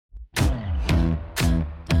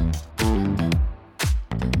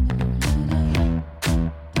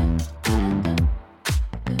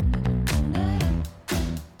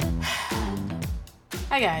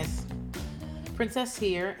Hi guys, Princess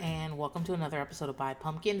here, and welcome to another episode of Buy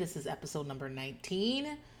Pumpkin. This is episode number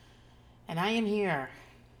 19, and I am here.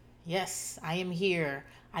 Yes, I am here.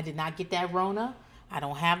 I did not get that Rona. I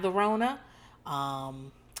don't have the Rona.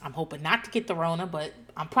 I'm hoping not to get the Rona, but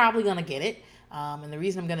I'm probably gonna get it. And the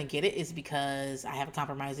reason I'm gonna get it is because I have a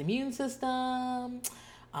compromised immune system.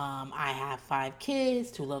 I have 5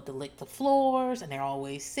 kids who love to lick the floors, and they're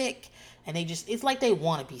always sick. And it's like they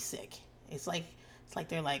want to be sick. It's like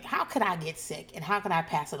they're like, how could I get sick, and how can I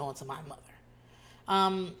pass it on to my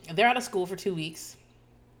mother? They're out of school for 2 weeks.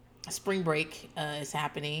 Spring break is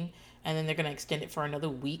happening, and then they're going to extend it for another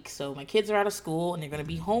week. So my kids are out of school, and they're going to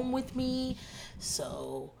be home with me.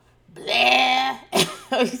 So, blah.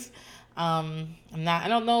 I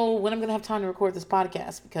don't know when I'm going to have time to record this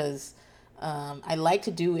podcast because I like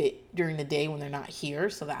to do it during the day when they're not here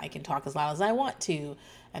so that I can talk as loud as I want to,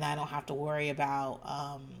 and I don't have to worry about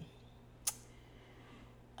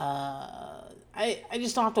I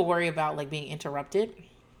just don't have to worry about like being interrupted.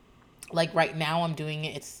 Like right now I'm doing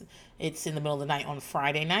it. It's in the middle of the night on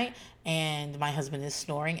Friday night, and my husband is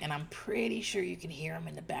snoring, and I'm pretty sure you can hear him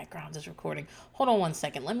in the background just recording. Hold on one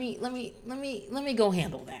second. Let me go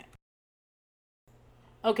handle that.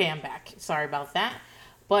 Okay, I'm back. Sorry about that.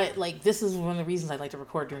 But like this is one of the reasons I like to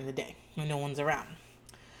record during the day when no one's around.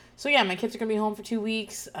 So yeah, my kids are gonna be home for 2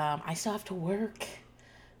 weeks. I still have to work.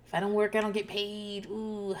 If I don't work, I don't get paid.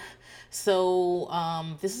 Ooh. So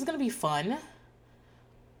this is gonna be fun.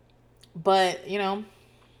 But I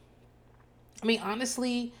mean,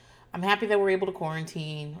 honestly, I'm happy that we're able to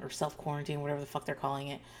quarantine or self quarantine, whatever the fuck they're calling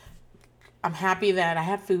it. I'm happy that I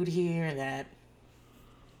have food here, that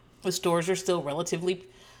the stores are still relatively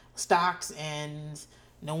stocked, and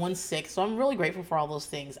no one's sick. So I'm really grateful for all those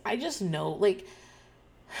things. I just know, like,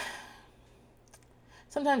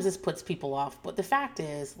 sometimes this puts people off, but the fact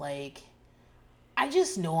is, like, I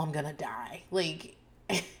just know I'm gonna die. Like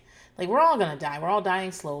we're all gonna die. We're all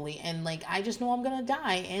dying slowly, and like I just know I'm gonna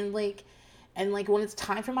die, and when it's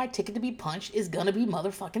time for my ticket to be punched, it's gonna be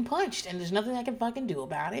motherfucking punched, and there's nothing I can fucking do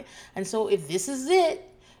about it. And so if this is it,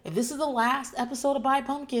 if this is the last episode of Buy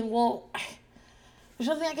Pumpkin, well, there's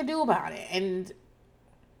nothing I can do about it. And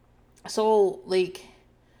so like,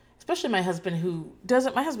 especially my husband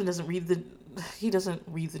my husband doesn't read the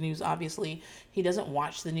news. Obviously, he doesn't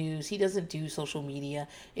watch the news. He doesn't do social media.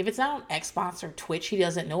 If it's not on Xbox or Twitch, he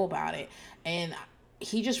doesn't know about it. And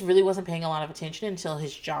he just really wasn't paying a lot of attention until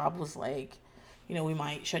his job was like, we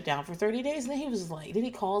might shut down for 30 days. And then he was like, then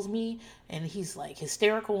he calls me and he's like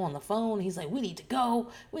hysterical on the phone. He's like, we need to go.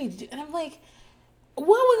 And I'm like,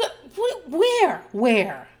 where?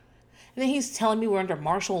 And then he's telling me we're under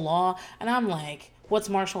martial law. And I'm like, what's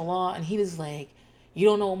martial law? And he was like, you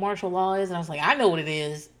don't know what martial law is? And I was like, I know what it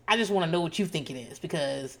is. I just want to know what you think it is,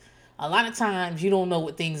 because a lot of times you don't know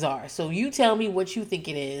what things are. So you tell me what you think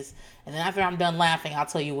it is. And then after I'm done laughing, I'll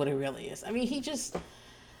tell you what it really is. I mean, and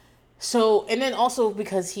then also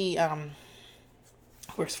because he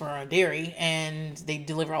works for a dairy and they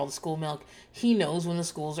deliver all the school milk, he knows when the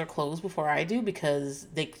schools are closed before I do, because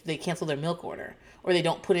they cancel their milk order, or they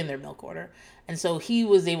don't put in their milk order. And so he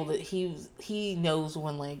was able to he knows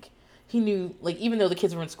when, like, he knew, like, even though the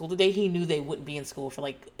kids were in school today, he knew they wouldn't be in school for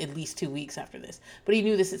like at least 2 weeks after this. But he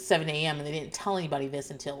knew this at 7 a.m. and they didn't tell anybody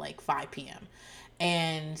this until like 5 p.m.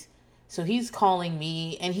 And so he's calling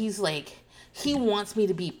me and he's like, he wants me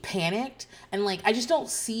to be panicked, and like I don't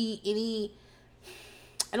see any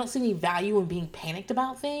value in being panicked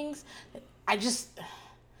about things. I just,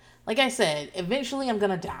 like I said, eventually I'm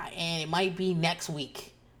gonna die, and it might be next week.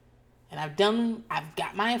 And I've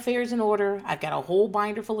got my affairs in order. I've got a whole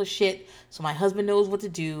binder full of shit, so my husband knows what to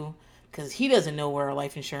do, because he doesn't know where our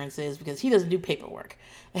life insurance is, because he doesn't do paperwork.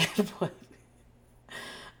 But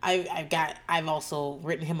I've also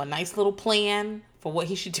written him a nice little plan for what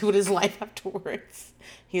he should do with his life afterwards.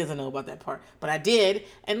 He doesn't know about that part, but I did,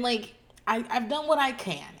 and like I've done what I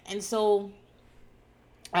can, and so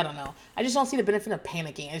I don't know. I just don't see the benefit of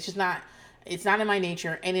panicking. It's not in my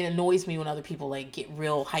nature, and it annoys me when other people like get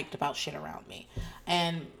real hyped about shit around me.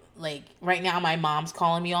 And like right now, my mom's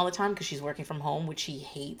calling me all the time because she's working from home, which she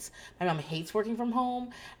hates. My mom hates working from home,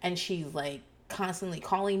 and she's like constantly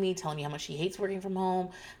calling me, telling me how much she hates working from home,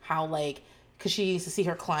 how like, because she needs to see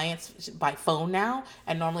her clients by phone now,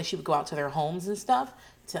 and normally she would go out to their homes and stuff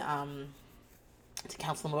to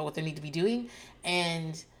counsel them about what they need to be doing.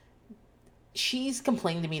 And she's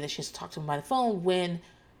complaining to me that she has to talk to them by the phone, when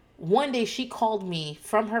one day she called me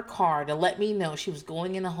from her car to let me know she was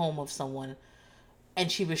going in the home of someone,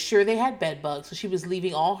 and she was sure they had bed bugs, so she was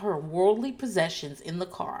leaving all her worldly possessions in the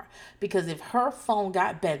car, because if her phone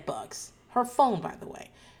got bed bugs, her phone, by the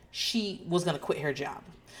way, she was going to quit her job.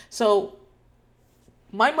 So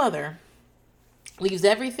my mother leaves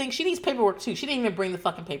everything. She needs paperwork too. She didn't even bring the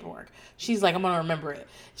fucking paperwork. She's like, I'm going to remember it.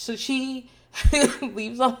 So she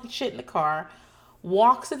leaves all the shit in the car,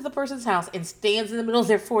 walks into the person's house and stands in the middle of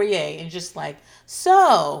their foyer and just like,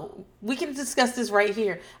 so we can discuss this right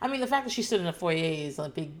here. I mean, the fact that she stood in the foyer is a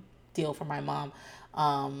big deal for my mom.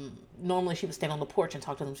 Normally she would stand on the porch and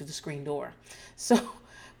talk to them through the screen door. So,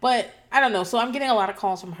 but I don't know. So I'm getting a lot of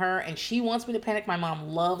calls from her and she wants me to panic. My mom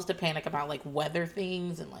loves to panic about like weather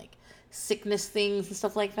things and like sickness things and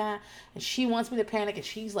stuff like that. And she wants me to panic and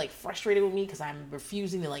she's like frustrated with me because I'm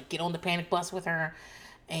refusing to like get on the panic bus with her.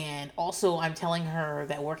 And also I'm telling her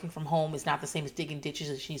that working from home is not the same as digging ditches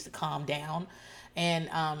and she needs to calm down. And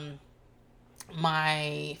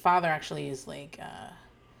my father actually is like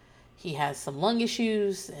he has some lung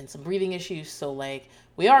issues and some breathing issues, so like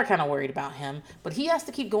we are kind of worried about him, but he has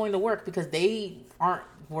to keep going to work because they aren't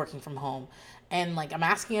working from home. And like I'm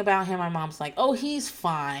asking about him, my mom's like, oh, he's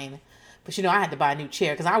fine. But I had to buy a new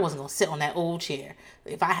chair because I wasn't going to sit on that old chair.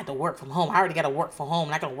 If I had to work from home, I already got to work from home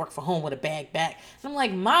and I got to work from home with a bag back. And I'm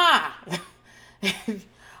like, Ma,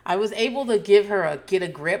 I was able to give her a get a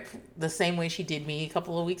grip the same way she did me a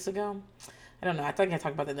couple of weeks ago. I don't know. I think I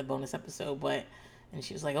talked about that in the bonus episode, and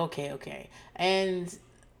she was like, okay. And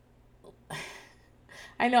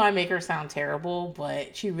I know I make her sound terrible,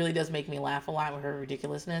 but she really does make me laugh a lot with her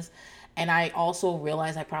ridiculousness. And I also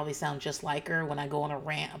realize I probably sound just like her when I go on a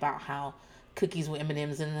rant about how cookies with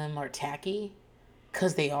M&Ms in them are tacky.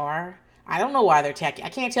 Because they are. I don't know why they're tacky. I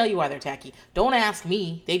can't tell you why they're tacky. Don't ask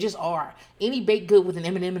me. They just are. Any baked good with an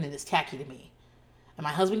M&M in it is tacky to me. And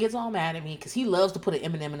my husband gets all mad at me because he loves to put an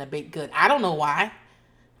M&M in a baked good. I don't know why.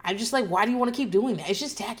 I'm just like, why do you want to keep doing that? It's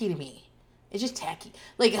just tacky to me. It's just tacky.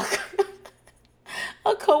 Like,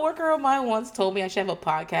 a coworker of mine once told me I should have a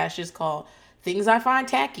podcast just called Things I Find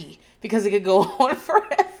Tacky because it could go on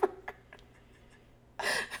forever.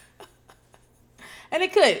 And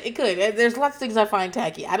it could. There's lots of things I find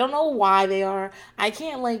tacky. I don't know why they are. I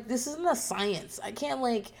can't this isn't a science. I can't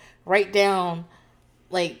write down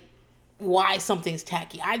why something's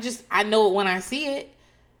tacky. I know it when I see it.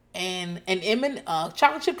 And an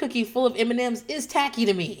chocolate chip cookie full of M&Ms is tacky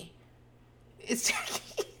to me. It's tacky.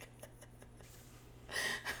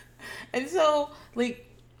 And so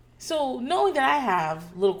knowing that I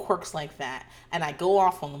have little quirks like that and I go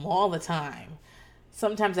off on them all the time,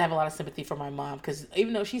 sometimes I have a lot of sympathy for my mom because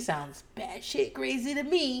even though she sounds batshit crazy to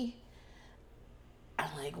me, I'm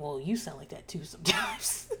like, well, you sound like that too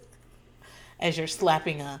sometimes. As you're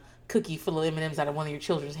slapping a cookie full of M&Ms out of one of your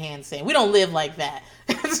children's hands saying, we don't live like that.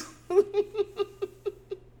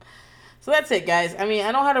 So that's it, guys. I mean,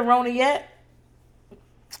 I don't have the Rona yet.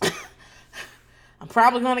 I'm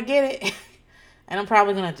probably going to get it. And I'm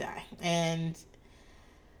probably going to die. And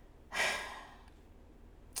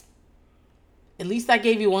at least I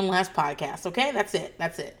gave you one last podcast, okay? That's it.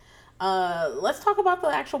 Let's talk about the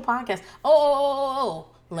actual podcast. Oh.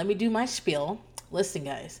 Let me do my spiel. Listen,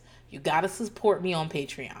 guys. You gotta support me on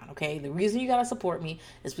Patreon, okay? The reason you gotta support me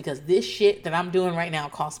is because this shit that I'm doing right now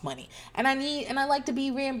costs money. And I like to be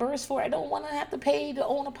reimbursed for it. I don't want to have to pay to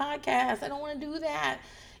own a podcast. I don't want to do that.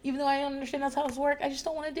 Even though I don't understand that's how this works, I just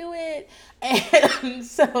don't want to do it. And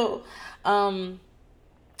so,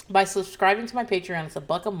 by subscribing to my Patreon, it's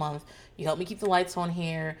 $1 a month. You help me keep the lights on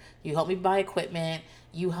here. You help me buy equipment.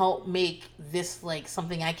 You help make this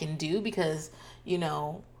something I can do because,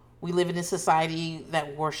 we live in a society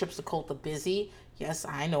that worships the cult of busy. Yes,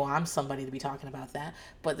 I know I'm somebody to be talking about that.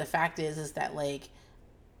 But the fact is that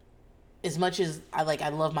as much as I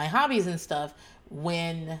love my hobbies and stuff,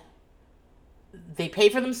 when they pay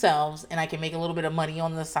for themselves and I can make a little bit of money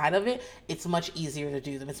on the side of it, it's much easier to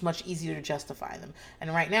do them. It's much easier to justify them.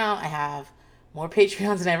 And right now I have more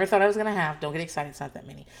Patreons than I ever thought I was going to have. Don't get excited. It's not that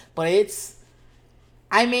many. But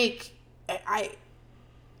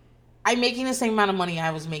I'm making the same amount of money I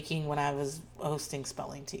was making when I was hosting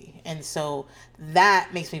Spelling Tea. And so that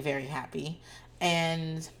makes me very happy.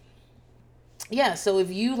 And yeah, so if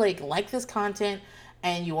you like this content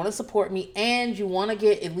and you want to support me and you want to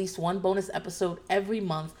get at least one bonus episode every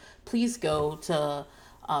month, please go to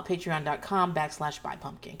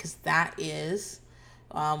patreon.com/buypumpkin because that is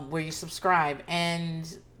where you subscribe.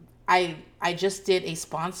 And I just did a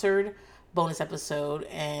sponsored bonus episode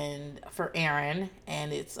and for Aaron,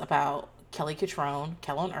 and it's about Kelly Catrone,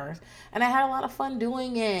 Kel on Earth, and I had a lot of fun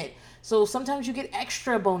doing it. So sometimes you get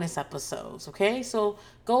extra bonus episodes, okay? So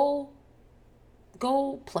go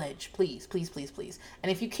pledge, please. And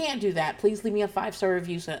if you can't do that, please leave me a 5-star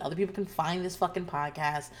review so that other people can find this fucking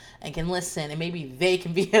podcast and can listen, and maybe they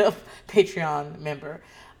can be a Patreon member.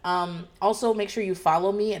 Also, make sure you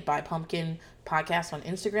follow me at Buy Pumpkin Podcast on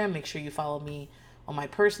Instagram. Make sure you follow me on my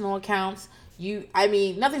personal accounts.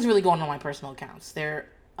 Nothing's really going on my personal accounts there,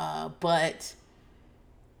 but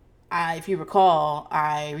if you recall,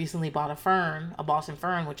 I recently bought a Boston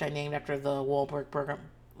fern, which I named after the Wahlberg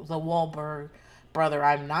brother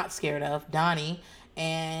I'm not scared of, Donnie,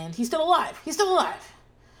 and he's still alive. He's still alive.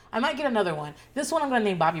 I might get another one. This one I'm going to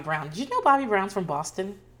name Bobby Brown. Did you know Bobby Brown's from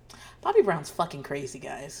Boston? Bobby Brown's fucking crazy,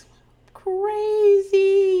 guys.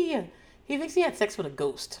 Crazy. He thinks he had sex with a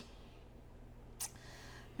ghost.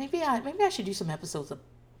 Maybe I should do some episodes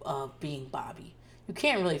of being Bobby. You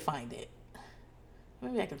can't really find it.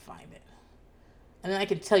 Maybe I can find it. And then I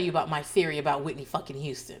can tell you about my theory about Whitney fucking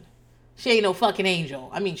Houston. She ain't no fucking angel.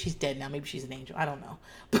 I mean, she's dead now. Maybe she's an angel. I don't know.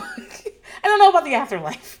 I don't know about the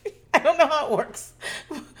afterlife. I don't know how it works.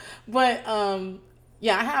 But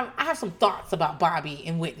yeah, I have some thoughts about Bobby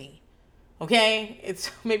and Whitney. Okay?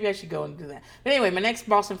 Maybe I should go and do that. But anyway, my next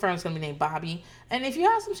Boston fern is going to be named Bobby. And if you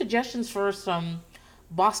have some suggestions for some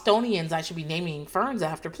Bostonians I should be naming ferns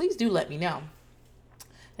after, please do let me know.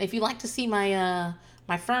 And if you'd like to see my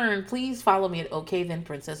fern, please follow me at OK Then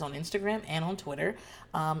Princess on Instagram and on Twitter.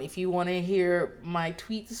 If you want to hear my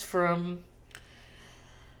tweets from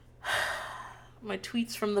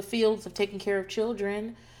the fields of taking care of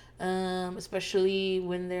children, especially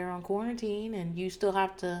when they're on quarantine and you still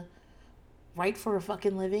have to write for a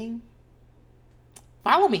fucking living,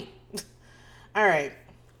 follow me. All right,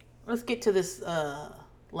 let's get to this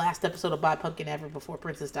last episode of Buy Pumpkin Ever before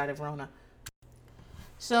Princess died of Rona.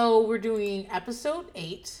 So we're doing episode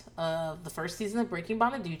 8 of the first season of Breaking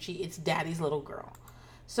Bonaducci. It's Daddy's Little Girl.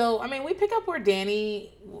 So, I mean, we pick up where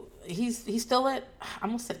Danny, he's still at, I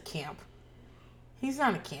almost said camp. He's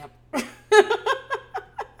not at camp.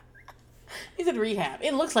 He's at rehab.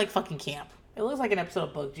 It looks like fucking camp. It looks like an episode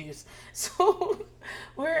of Bug Juice. So,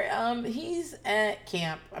 he's at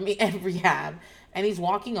camp, at rehab, and he's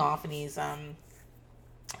walking off, and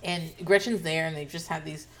and Gretchen's there, and they've just had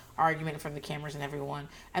these argument from the cameras and everyone,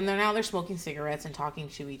 and they're smoking cigarettes and talking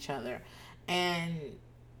to each other, and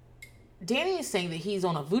Danny is saying that he's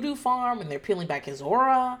on a voodoo farm and they're peeling back his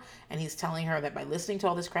aura, and he's telling her that by listening to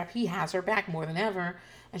all this crap he has her back more than ever,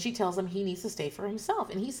 and she tells him he needs to stay for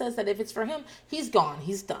himself, and he says that if it's for him, he's gone,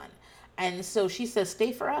 he's done. And so she says,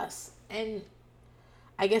 stay for us, and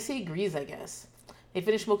I guess he agrees. They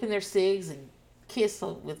finish smoking their cigs and kiss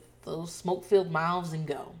with those smoke-filled mouths and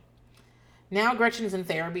go. Now Gretchen's in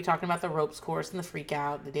therapy talking about the ropes course and the freak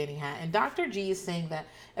out that Danny had. And Dr. G is saying that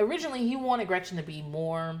originally he wanted Gretchen to be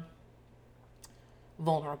more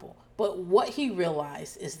vulnerable. But what he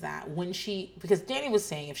realized is that because Danny was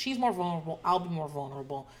saying, if she's more vulnerable, I'll be more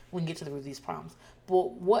vulnerable. We can get to the root of these problems.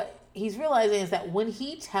 But what he's realizing is that when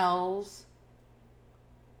he tells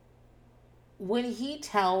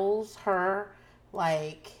her,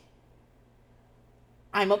 like,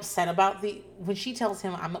 when she tells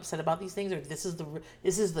him I'm upset about these things, or this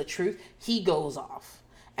is the truth, he goes off.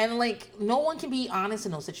 And like, no one can be honest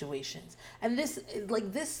in those situations. And this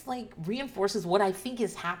reinforces what I think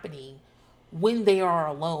is happening when they are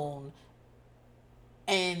alone.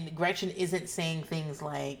 And Gretchen isn't saying things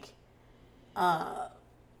like, I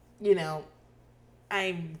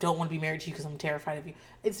don't want to be married to you because I'm terrified of you.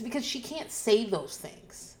 It's because she can't say those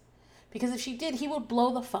things. Because if she did, he would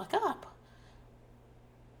blow the fuck up.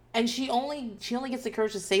 And she only gets the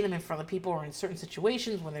courage to say them in front of people or in certain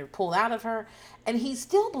situations when they're pulled out of her, and he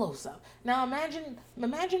still blows up. Now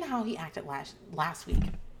imagine how he acted last week.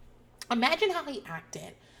 Imagine how he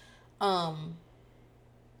acted.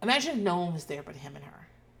 Imagine if no one was there but him and her,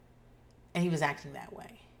 and he was acting that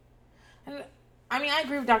way. And I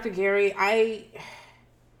agree with Dr. Gary. I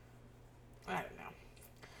don't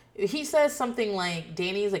know. He says something like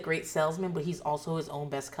Danny is a great salesman, but he's also his own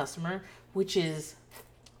best customer, which is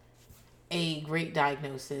a great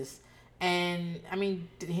diagnosis. And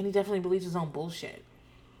Danny definitely believes his own bullshit.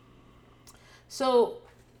 So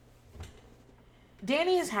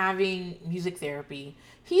Danny is having music therapy.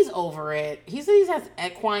 He's over it. He says he has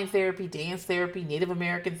equine therapy, dance therapy, Native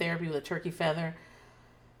American therapy with a turkey feather,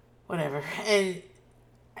 whatever. And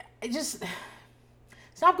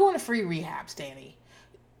stop going to free rehabs, Danny.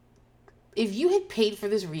 If you had paid for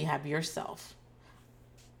this rehab yourself,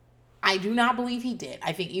 I do not believe he did.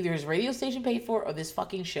 I think either his radio station paid for it or this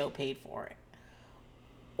fucking show paid for it.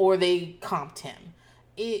 Or they comped him.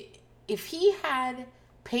 If he had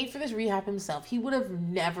paid for this rehab himself, he would have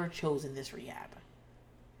never chosen this rehab.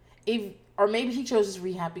 Or maybe he chose this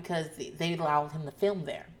rehab because they allowed him to film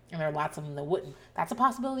there. And there are lots of them that wouldn't. That's a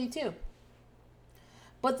possibility too.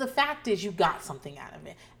 But the fact is, you got something out of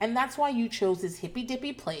it. And that's why you chose this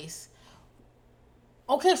hippy-dippy place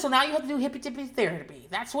Okay, so now you have to do hippy dippy therapy.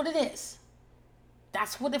 That's what it is.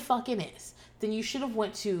 That's what it fucking is. Then you should have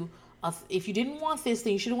went to if you didn't want this,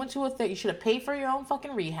 then you should have went to you should have paid for your own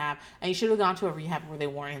fucking rehab, and you should have gone to a rehab where they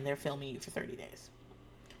weren't in there filming you for 30 days.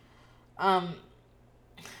 Um.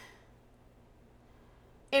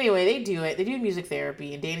 Anyway, they do it. They do music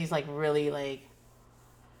therapy, and Danny's like really like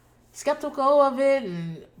skeptical of it,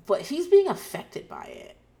 and but he's being affected by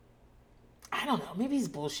it. I don't know. Maybe he's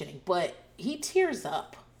bullshitting, but he tears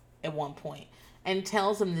up at one point and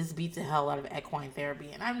tells him this beats the hell out of equine therapy,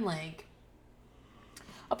 and I'm like,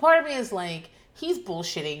 a part of me is like, he's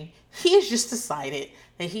bullshitting. He has just decided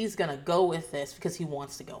that he's gonna go with this because he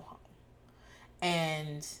wants to go home,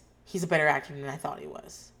 and he's a better actor than I thought he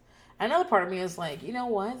was. Another part of me is like, you know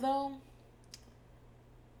what though?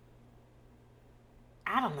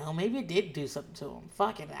 I don't know. Maybe it did do something to him.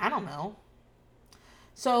 Fuck it. I don't know.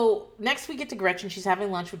 So next we get to Gretchen. She's having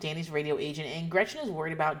lunch with Danny's radio agent, and Gretchen is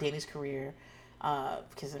worried about Danny's career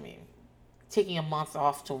because I mean, taking a month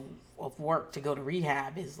off of work to go to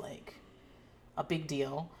rehab is like a big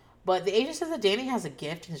deal. But the agent says that Danny has a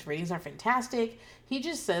gift and his ratings are fantastic. He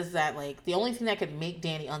just says that like the only thing that could make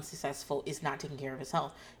Danny unsuccessful is not taking care of his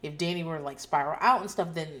health. If Danny were to like spiral out and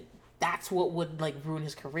stuff, then that's what would like ruin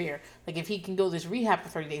his career. Like if he can go this rehab for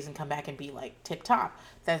 30 days and come back and be like tip top,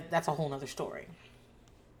 that's a whole nother story.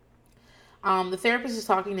 The therapist is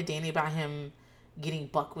talking to Danny about him getting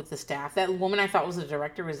bucked with the staff. That woman I thought was the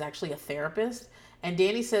director was actually a therapist. And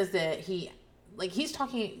Danny says that he's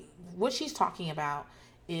talking, what she's talking about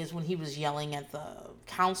is when he was yelling at the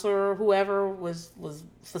counselor or whoever was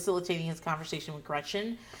facilitating his conversation with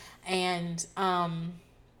Gretchen. And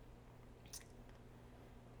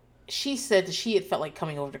she said that she had felt like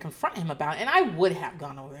coming over to confront him about it. And I would have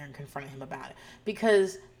gone over there and confronted him about it.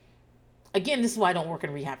 Because, again, this is why I don't work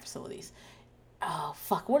in rehab facilities. Oh,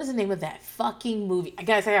 fuck. What is the name of that fucking movie?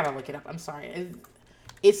 Guys, I gotta look it up. I'm sorry.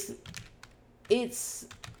 It's what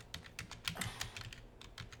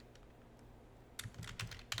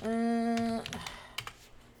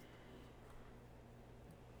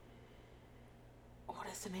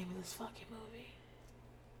is the name of this fucking movie?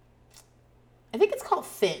 I think it's called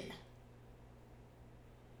Thin.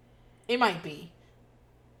 It might be.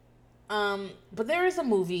 But there is a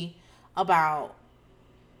movie about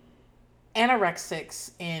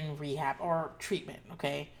anorexics in rehab or treatment.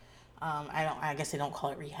 Okay, I guess they don't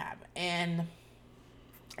call it rehab, and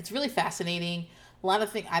it's really fascinating. A lot of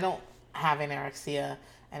things. I don't have anorexia,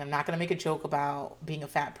 and I'm not gonna make a joke about being a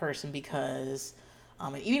fat person because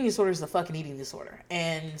an eating disorder is a fucking eating disorder,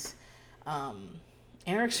 and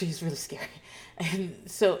anorexia is really scary, and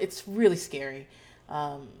so it's really scary.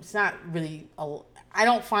 It's not really. I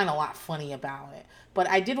don't find a lot funny about it, but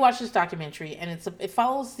I did watch this documentary, and it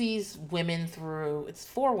follows these women through. It's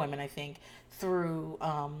 4 women, I think, through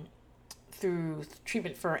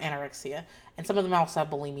treatment for anorexia, and some of them also have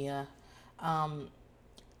bulimia.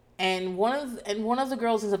 And one of the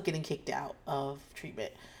girls ends up getting kicked out of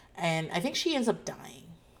treatment, and I think she ends up dying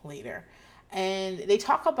later. And they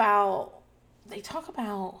talk about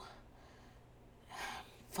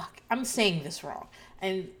fuck, I'm saying this wrong,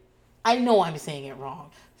 and I know I'm saying it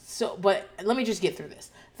wrong. So, but let me just get through this.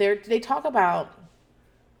 They talk about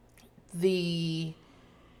the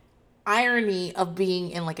irony of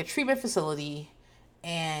being in like a treatment facility,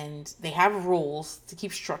 and they have rules to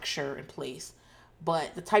keep structure in place,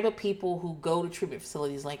 but the type of people who go to treatment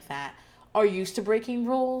facilities like that are used to breaking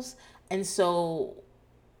rules, and so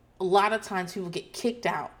a lot of times people get kicked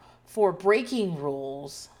out for breaking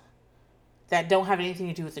rules that don't have anything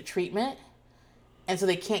to do with the treatment, and so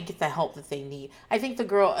they can't get the help that they need. I think the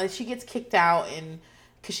girl, she gets kicked out and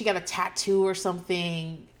because she got a tattoo or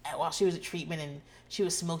something while she was at treatment, and she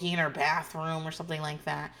was smoking in her bathroom or something like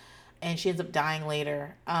that, and she ends up dying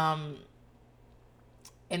later. And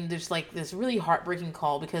there's like this really heartbreaking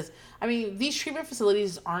call because I mean these treatment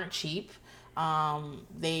facilities aren't cheap.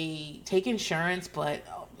 They take insurance, but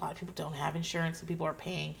a lot of people don't have insurance, and people are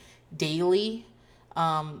paying daily,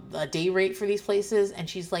 a day rate for these places. And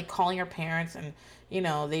she's like calling her parents, and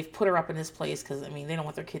they've put her up in this place because I mean they don't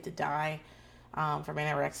want their kid to die from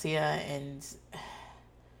anorexia, and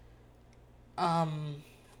her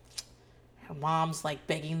mom's like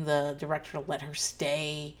begging the director to let her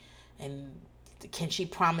stay, and can she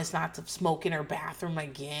promise not to smoke in her bathroom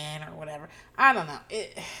again or whatever. I don't know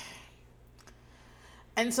it.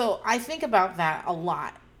 And so I think about that a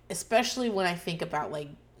lot, especially when I think about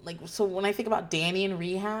so when I think about Danny in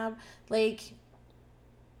rehab, like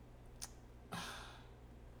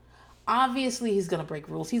obviously he's gonna break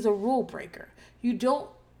rules. He's a rule breaker. You don't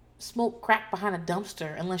smoke crack behind a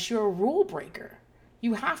dumpster unless you're a rule breaker.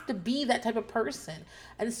 You have to be that type of person.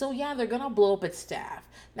 And so yeah, they're gonna blow up at staff.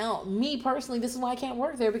 Now, me personally, this is why I can't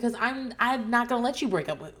work there, because I'm not gonna let you break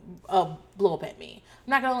up with blow up at me.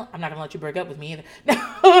 I'm not gonna let you break up with me either.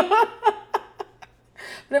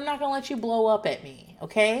 But I'm not gonna let you blow up at me,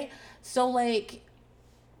 okay? So like,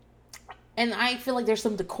 and I feel like there's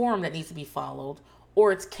some decorum that needs to be followed,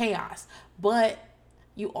 or it's chaos. But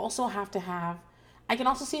you also have to have, I can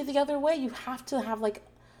also see it the other way. You have to have like,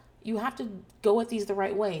 you have to go at these the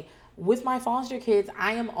right way. With my foster kids,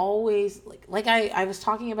 I am always like I was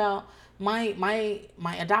talking about, my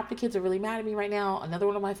adopted kids are really mad at me right now. Another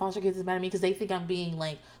one of my foster kids is mad at me because they think I'm being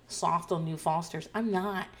like soft on new fosters. I'm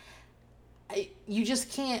not. You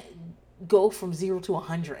just can't go from 0 to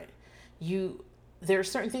 100. There are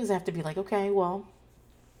certain things that have to be like, okay, well,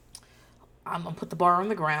 I'm gonna put the bar on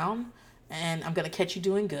the ground, and I'm gonna catch you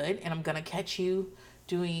doing good, and I'm gonna catch you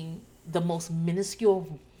doing the most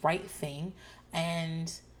minuscule right thing,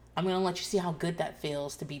 and I'm gonna let you see how good that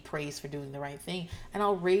feels to be praised for doing the right thing, and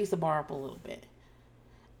I'll raise the bar up a little bit.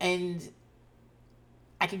 And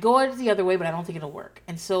I could go at it the other way, but I don't think it'll work.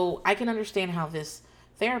 And so I can understand how this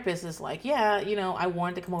therapist is like, yeah, I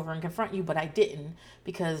wanted to come over and confront you, but I didn't,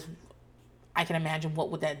 because I can imagine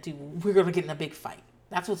what would that do. We're gonna get in a big fight.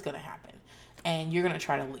 That's what's gonna happen, and you're gonna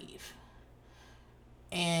try to leave.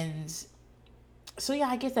 And so yeah,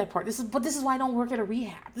 I get that part. This is why I don't work at a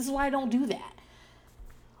rehab. This is why I don't do that.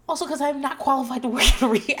 Also, because I'm not qualified to work at a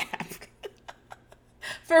rehab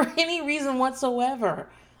for any reason whatsoever.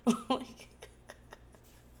 Like,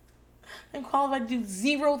 I'm qualified to do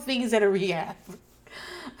 0 things at a rehab.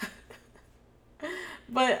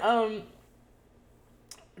 But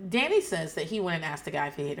Danny says that he went and asked the guy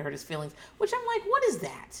if he had hurt his feelings, which I'm like, what is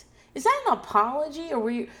that? Is that an apology? Or were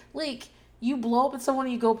you like, you blow up at someone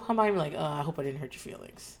and you go come by and be like, oh, I hope I didn't hurt your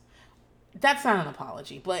feelings? That's not an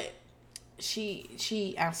apology. But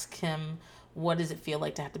she asked him, what does it feel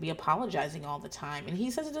like to have to be apologizing all the time? And he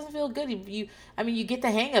says it doesn't feel good. You get the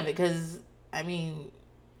hang of it, because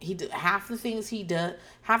half the things he does,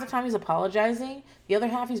 half the time he's apologizing, the other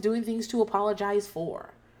half he's doing things to apologize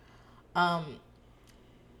for. And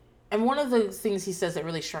one of the things he says that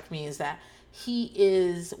really struck me is that he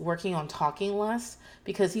is working on talking less,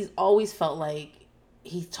 because he's always felt like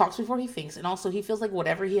he talks before he thinks, and also he feels like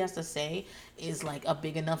whatever he has to say is like a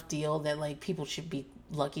big enough deal that like people should be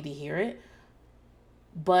lucky to hear it.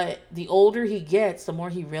 But the older he gets, the more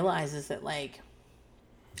he realizes that like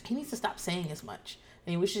he needs to stop saying as much,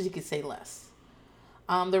 and he wishes he could say less.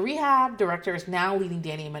 The rehab director is now leading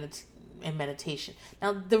Danny in meditation.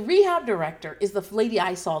 Now, the rehab director is the lady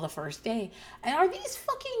I saw the first day. And are these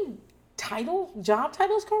fucking job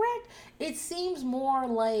titles correct? It seems more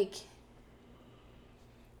like,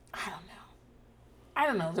 I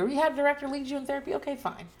don't know. The rehab director leads you in therapy. Okay,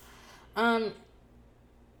 fine.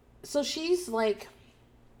 So she's like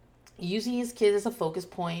using his kids as a focus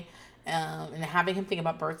point, and having him think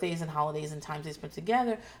about birthdays and holidays and times they spent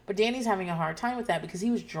together. But Danny's having a hard time with that because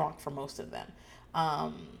he was drunk for most of them.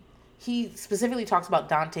 He specifically talks about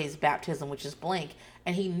Dante's baptism, which is blank,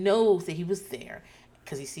 and he knows that he was there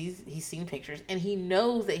because he's seen pictures, and he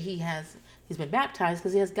knows that he's been baptized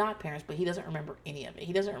because he has godparents, but he doesn't remember any of it.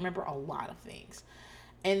 He doesn't remember a lot of things,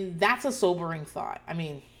 and that's a sobering thought. I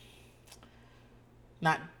mean,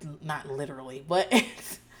 not literally, but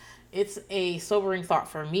it's a sobering thought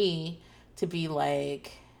for me to be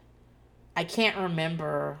like, I can't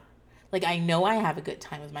remember. Like, I know I have a good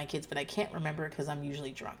time with my kids, but I can't remember because I'm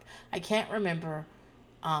usually drunk. I can't remember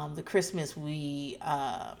the Christmas we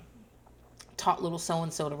taught little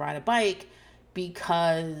so-and-so to ride a bike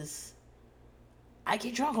because I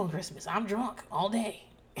get drunk on Christmas. I'm drunk all day.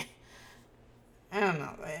 I don't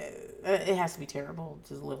know. It has to be terrible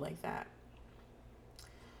to live like that.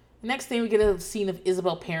 Next thing, we get a scene of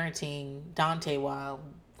Isabel parenting Dante while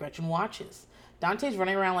Gretchen watches. Dante's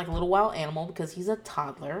running around like a little wild animal because he's a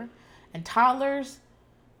toddler. And toddlers,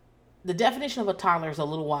 the definition of a toddler is a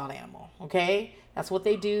little wild animal, okay? That's what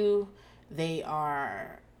they do.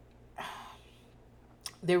 They're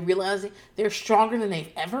realizing they're stronger than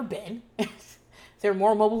they've ever been. They're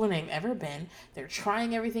more mobile than they've ever been. They're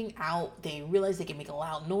trying everything out. They realize they can make a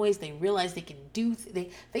loud noise. They realize they can do,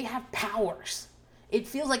 they have powers. It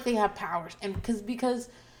feels like they have powers. And because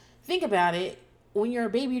think about it, when you're a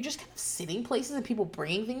baby, you're just kind of sitting places and people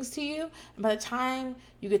bringing things to you. And by the time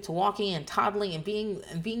you get to walking and toddling and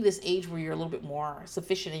being this age where you're a little bit more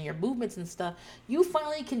sufficient in your movements and stuff, you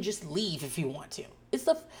finally can just leave if you want to.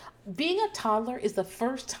 Being a toddler is the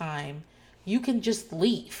first time you can just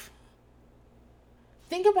leave.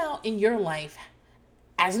 Think about in your life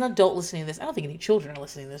As an adult listening to this, I don't think any children are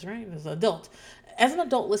listening to this, right? As an adult. As an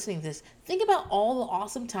adult listening to this, think about all the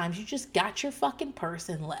awesome times you just got your fucking purse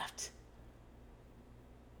and left.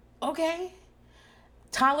 Okay?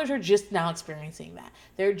 Toddlers are just now experiencing that.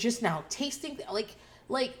 They're just now tasting like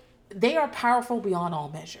they are powerful beyond all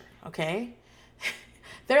measure, okay?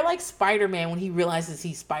 They're like Spider-Man when he realizes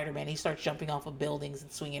he's Spider-Man. He starts jumping off of buildings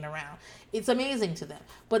and swinging around. It's amazing to them.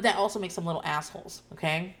 But that also makes them little assholes,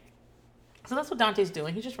 okay? So that's what Dante's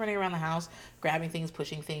doing. He's just running around the house, grabbing things,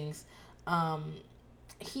 pushing things.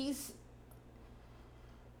 He's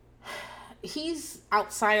he's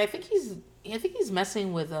outside. I think he's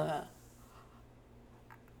messing with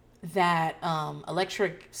that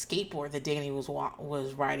electric skateboard that Danny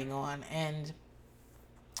was riding on, and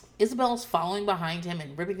Isabel's following behind him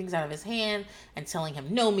and ripping things out of his hand and telling him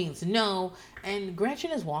no means no. And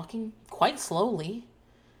Gretchen is walking quite slowly,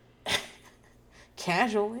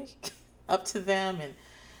 casually, up to them,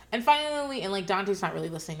 and finally, and like Dante's not really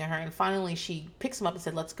listening to her, and finally she picks him up and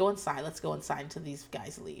said, "Let's go inside. Let's go inside until these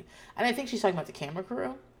guys leave." And I think she's talking about the camera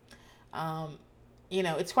crew. Um,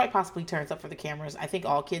 it's quite possibly turns up for the cameras. I think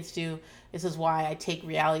all kids do. This is why I take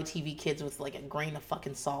reality TV kids with like a grain of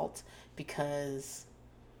fucking salt, because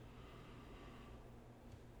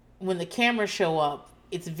when the cameras show up,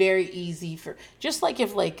 it's very easy for, just like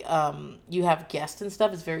if like you have guests and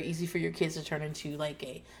stuff, it's very easy for your kids to turn into like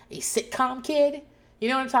a sitcom kid. You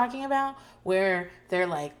know what I'm talking about? Where they're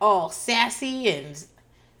like all sassy and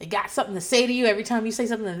they got something to say to you every time you say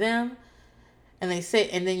something to them. And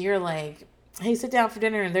then you're like, "Hey, sit down for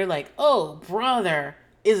dinner." And they're like, "Oh, brother,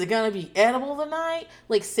 is it gonna be edible tonight?"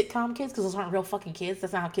 Like sitcom kids, because those aren't real fucking kids.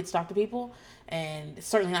 That's not how kids talk to people. And it's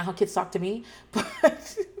certainly not how kids talk to me.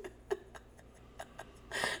 But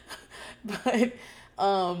but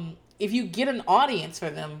if you get an audience for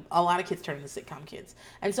them, a lot of kids turn into sitcom kids.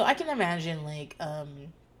 And so I can imagine like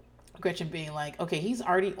Gretchen being like, "Okay, he's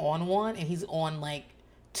already on one and he's on like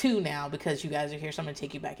two now because you guys are here, so I'm gonna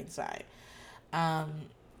take you back inside."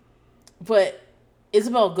 But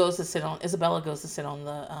Isabella goes to sit on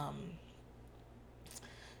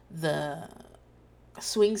the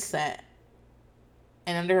swing set,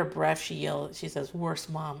 and under her breath she says, "Worst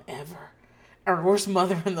mom ever," or "Worst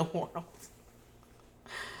mother in the world."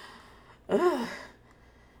 Ugh.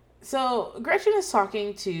 So Gretchen is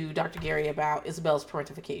talking to Dr. Gary about Isabel's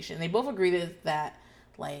parentification. They both agree that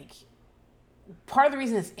like part of the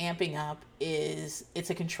reason it's amping up is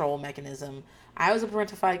it's a control mechanism. I was a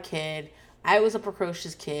parentified kid. I was a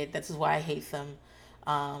precocious kid. That's why I hate them.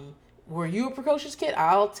 Were you a precocious kid?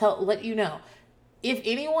 Let you know. If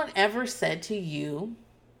anyone ever said to you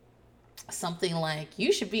something like,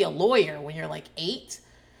 "You should be a lawyer" when you're like 8,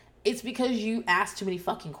 it's because you ask too many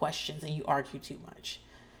fucking questions and you argue too much.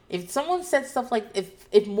 If someone said stuff like,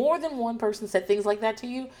 if more than one person said things like that to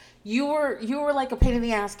you, you were like a pain in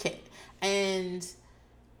the ass kid. And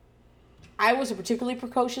I was a particularly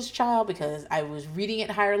precocious child because I was reading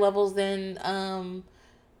at higher levels than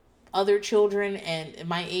other children and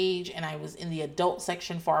my age, and I was in the adult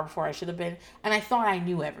section far before I should have been, and I thought I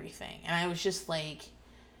knew everything, and I was just like,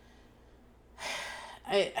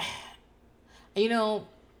 I, you know,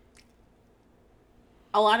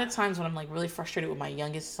 a lot of times when I'm like really frustrated with my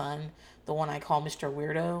youngest son, the one I call Mr.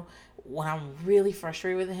 Weirdo, when I'm really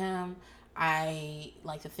frustrated with him, I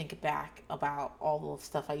like to think back about all the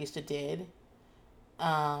stuff I used to did.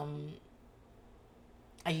 Um,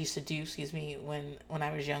 excuse me, when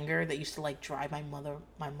I was younger, that used to like drive my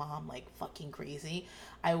mom like fucking crazy.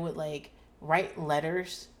 I would like write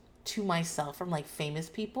letters to myself from like famous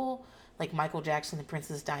people, like Michael Jackson and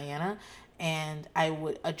Princess Diana, and I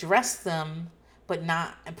would address them, but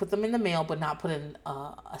not, and put them in the mail, but not put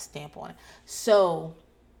a stamp on it. So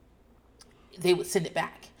they would send it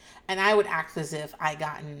back. And I would act as if I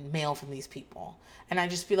gotten mail from these people. And I'd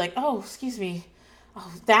just be like, "Oh, excuse me.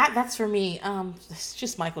 Oh, that's for me. It's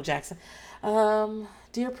just Michael Jackson.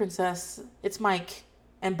 Dear princess, it's Mike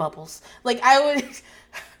and Bubbles." Like I would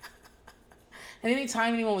and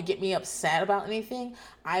anytime anyone would get me upset about anything,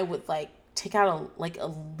 I would like take out a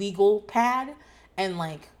legal pad and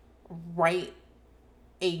like write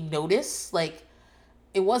a notice. Like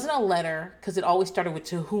it wasn't a letter because it always started with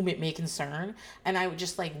 "to whom it may concern," and I would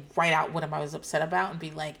just like write out what I was upset about and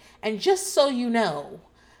be like, "And just so you know,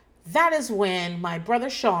 that is when my brother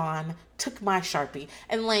Sean took my Sharpie,"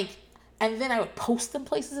 and then I would post them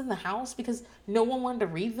places in the house because no one wanted to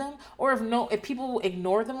read them, or if people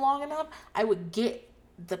ignored them long enough, I would get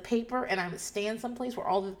the paper and I would stand someplace where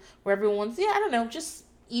everyone's, I don't know, just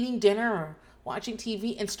eating dinner or watching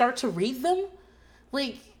TV, and start to read them.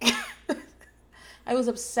 Like I was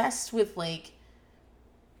obsessed with like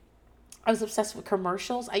I was obsessed with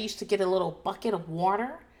commercials. I used to get a little bucket of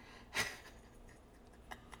water.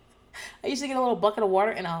 I used to get a little bucket of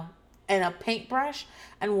water and a paintbrush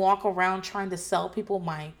and walk around trying to sell people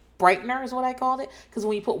my brightener is what I called it. Because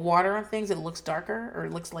when you put water on things, it looks darker or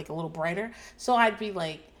it looks like a little brighter. So I'd be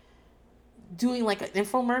like doing like an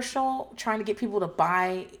infomercial trying to get people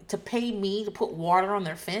to pay me to put water on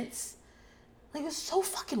their fence. Like, it was so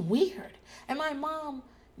fucking weird. And my mom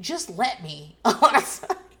just let me a lot of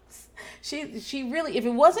times. She really, if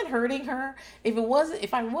it wasn't hurting her, if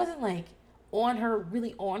I wasn't like on her,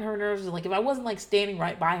 really on her nerves, like if I wasn't like standing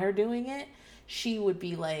right by her doing it, she would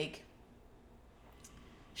be like,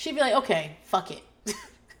 she'd be like, okay, fuck it.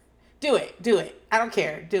 Do it. I don't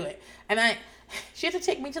care. Do it. And she had to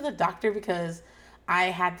take me to the doctor because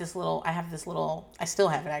I still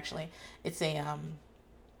have it actually. It's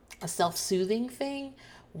a self-soothing thing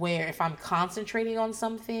where if I'm concentrating on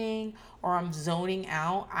something or I'm zoning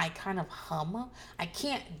out, I kind of hum. I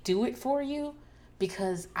can't do it for you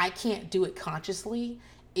because I can't do it consciously.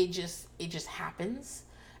 It just happens.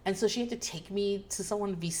 And so she had to take me to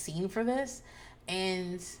someone to be seen for this.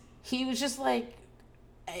 And he was just like,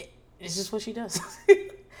 it's just what she does.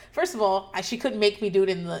 First of all, she couldn't make me do it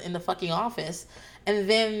in the fucking office. And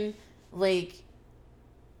then like,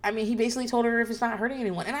 I mean, he basically told her if it's not hurting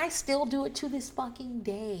anyone. And I still do it to this fucking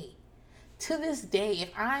day. To this day, if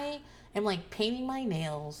I am like painting my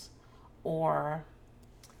nails or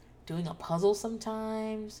doing a puzzle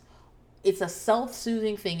sometimes, it's a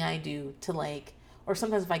self-soothing thing I do to like, or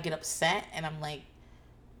sometimes if I get upset and I'm like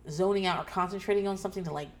zoning out or concentrating on something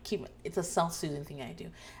to like it's a self-soothing thing I do.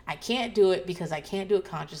 I can't do it because I can't do it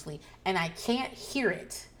consciously, and I can't hear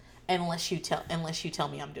it unless you tell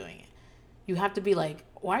me I'm doing it. You have to be like,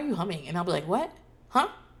 why are you humming? And I'll be like, what? Huh?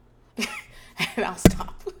 And I'll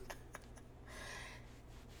stop.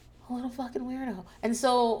 A little fucking weirdo. And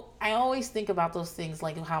so I always think about those things,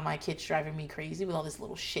 like how my kid's driving me crazy with all this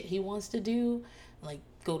little shit he wants to do, like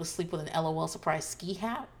go to sleep with an LOL surprise ski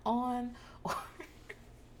hat on,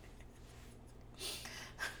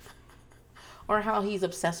 or how he's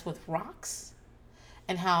obsessed with rocks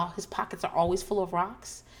and how his pockets are always full of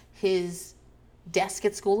rocks. His desk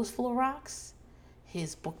at school is full of rocks.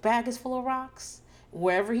 His book bag is full of rocks.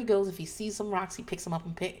 Wherever he goes, if he sees some rocks, he picks them up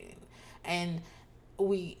and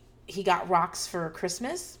he got rocks for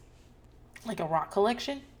Christmas, like a rock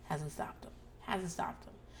collection. Hasn't stopped him.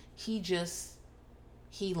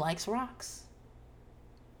 He likes rocks.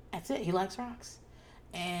 That's it. He likes rocks.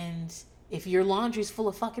 And if your laundry's full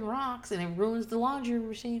of fucking rocks and it ruins the laundry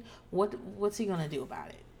machine, what's he gonna do about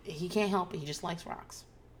it? He can't help it. He just likes rocks.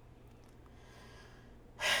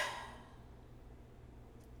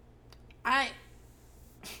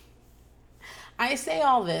 I say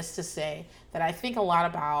all this to say that I think a lot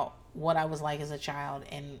about what I was like as a child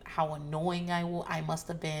and how annoying I must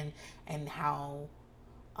have been, and how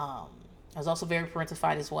I was also very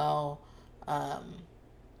parentified as well,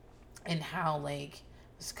 and how like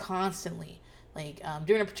it was constantly like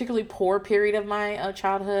during a particularly poor period of my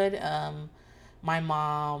childhood, my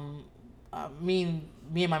mom, me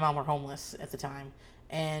and my mom were homeless at the time,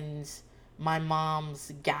 and my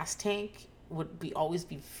mom's gas tank would always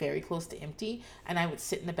be very close to empty, and I would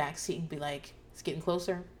sit in the back seat and be like, it's getting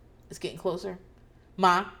closer, mama, it's getting closer.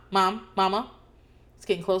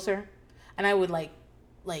 And I would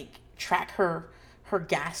like track her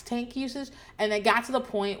gas tank usage, and it got to the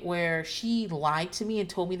point where she lied to me and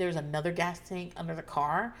told me there was another gas tank under the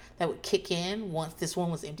car that would kick in once this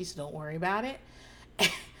one was empty, so don't worry about it.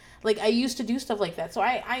 Like, I used to do stuff like that. So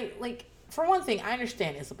I like, for one thing, I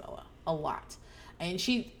understand Isabella a lot. And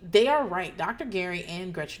they are right. Dr. Gary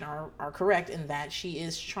and Gretchen are correct in that she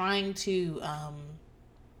is trying to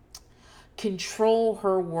control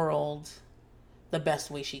her world the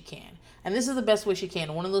best way she can. And this is the best way she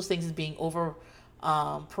can. One of those things is being over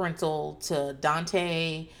parental to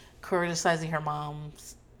Dante, criticizing her mom,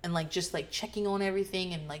 and like just like checking on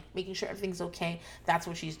everything and like making sure everything's okay. That's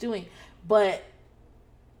what she's doing. But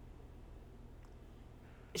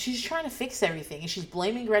she's trying to fix everything, and she's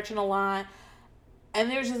blaming Gretchen a lot. And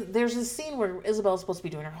there's a scene where Isabella's supposed to be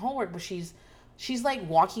doing her homework, but she's like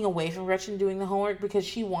walking away from Gretchen doing the homework because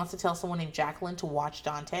she wants to tell someone named Jacqueline to watch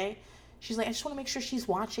Dante. She's like, I just want to make sure she's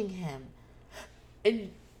watching him. And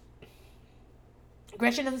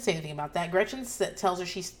Gretchen doesn't say anything about that. Gretchen tells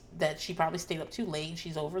her that she probably stayed up too late and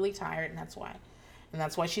she's overly tired, and that's why. And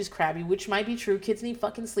that's why she's crabby, which might be true. Kids need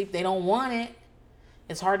fucking sleep. They don't want it.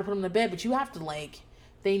 It's hard to put them to bed, but you have to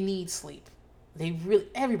they need sleep.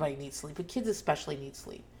 Everybody needs sleep, but kids especially need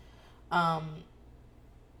sleep. But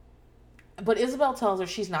Isabel tells her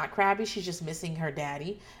she's not crabby, she's just missing her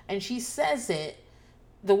daddy. And she says it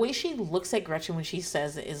the way she looks at Gretchen when she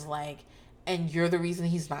says it is like, and you're the reason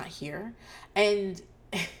he's not here. And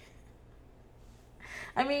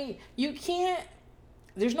I mean, you can't,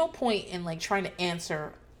 there's no point in like trying to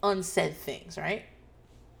answer unsaid things, right?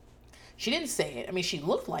 She didn't say it. I mean, she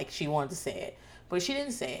looked like she wanted to say it, but she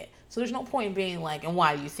didn't say it. So there's no point in being like, and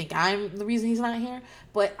why do you think I'm the reason he's not here?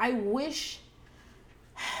 But I wish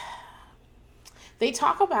they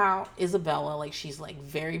talk about Isabella like she's like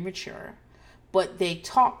very mature, but they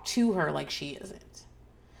talk to her like she isn't.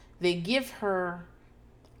 They give her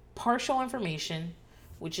partial information,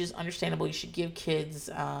 which is understandable. You should give kids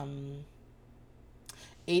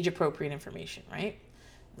age appropriate information, right?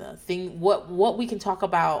 The thing, what we can talk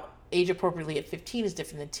about age appropriately at 15 is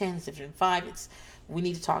different than 10, is different than 5. It's, we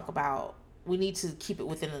need to talk about, we need to keep it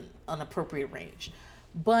within an appropriate range.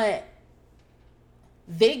 But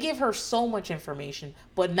they give her so much information,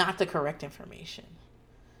 but not the correct information.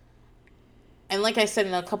 And like I said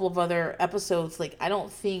in a couple of other episodes, like I don't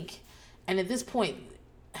think, and at this point,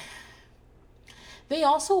 they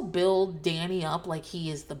also build Danny up like he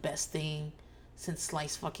is the best thing since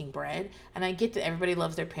sliced fucking bread. And I get that everybody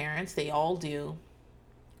loves their parents. They all do,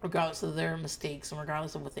 regardless of their mistakes and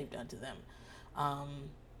regardless of what they've done to them.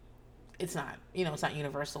 It's not, it's not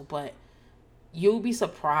universal, but you'll be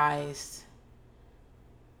surprised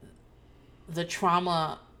the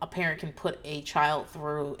trauma a parent can put a child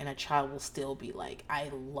through, and a child will still be like, I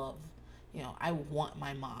love, I want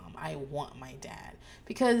my mom, I want my dad.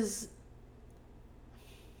 Because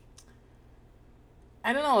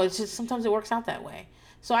I don't know, it's just sometimes it works out that way.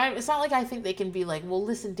 So it's not like I think they can be like, well,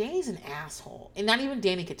 listen, Danny's an asshole. And not even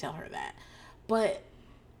Danny could tell her that. But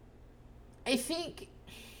I think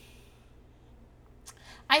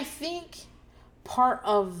part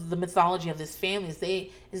of the mythology of this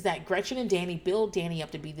family is that Gretchen and Danny build Danny up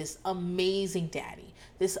to be this amazing daddy,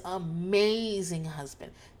 this amazing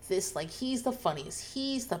husband, this like he's the funniest,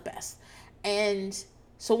 he's the best. And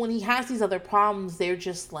so when he has these other problems, they're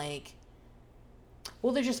just like,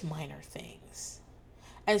 well, they're just minor things.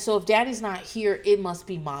 And so if daddy's not here, it must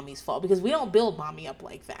be mommy's fault, because we don't build mommy up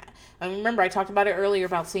like that. I remember I talked about it earlier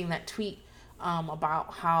about seeing that tweet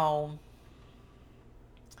about how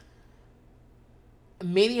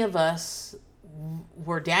many of us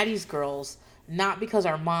were daddy's girls, not because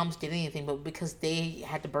our moms did anything, but because they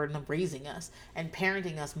had the burden of raising us and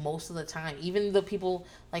parenting us most of the time. Even the people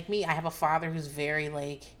like me, I have a father who's very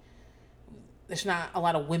like, there's not a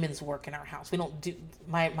lot of women's work in our house. We don't do,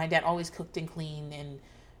 my dad always cooked and cleaned and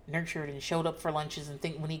nurtured and showed up for lunches and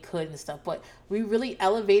when he could and stuff. But we really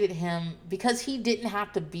elevated him because he didn't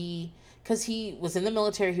have to be, because he was in the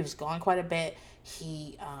military. He was gone quite a bit.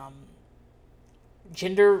 He,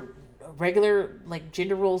 regular like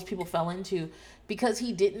gender roles people fell into, because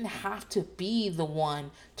he didn't have to be the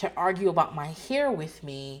one to argue about my hair with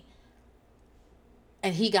me.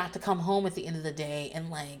 And he got to come home at the end of the day and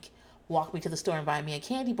like walk me to the store and buy me a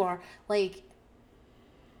candy bar. Like,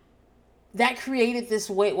 that created this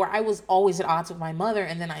way where I was always at odds with my mother.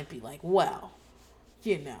 And then I'd be like, well,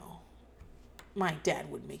 my dad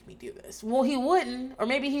would make me do this. Well, he wouldn't, or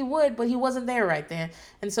maybe he would, but he wasn't there right then.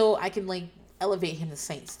 And so I can like elevate him to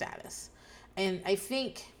saint status. And I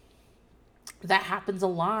think that happens a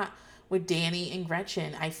lot with Danny and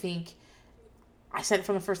Gretchen. I think I said it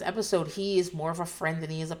from the first episode, he is more of a friend than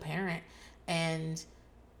he is a parent. And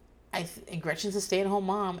and Gretchen's a stay-at-home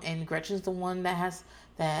mom, and Gretchen's the one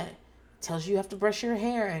that tells you have to brush your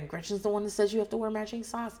hair, and Gretchen's the one that says you have to wear matching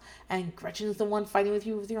socks, and Gretchen's the one fighting with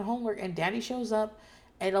you with your homework. And Daddy shows up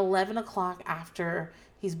at 11 o'clock after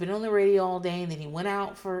he's been on the radio all day, and then he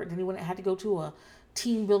had to go to a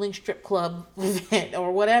team building strip club event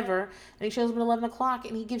or whatever, and he shows up at 11 o'clock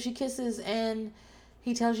and he gives you kisses and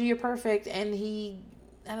he tells you you're perfect, and he,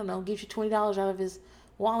 I don't know, gives you $20 out of his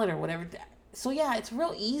wallet or whatever. So yeah, it's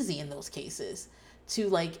real easy in those cases to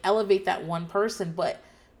like elevate that one person,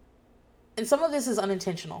 and some of this is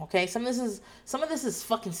unintentional, okay? Some of this is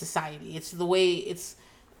fucking society. It's the way it's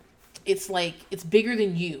like, it's bigger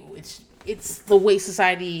than you. It's the way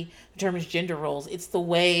society determines gender roles. It's the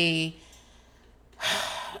way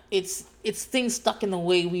it's things stuck in the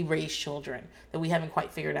way we raise children that we haven't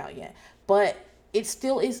quite figured out yet. But it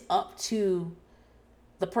still is up to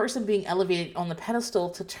the person being elevated on the pedestal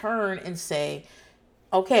to turn and say,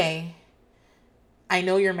 okay, I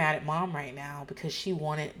know you're mad at mom right now because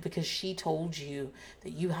she told you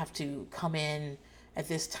that you have to come in at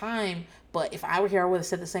this time. But if I were here, I would have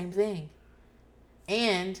said the same thing.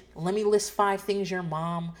 And let me list 5 things your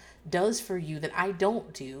mom does for you that I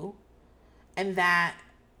don't do and that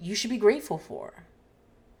you should be grateful for.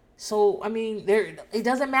 So, I mean, it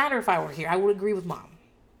doesn't matter if I were here. I would agree with mom.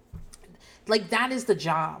 Like, that is the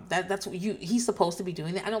job. That's what he's supposed to be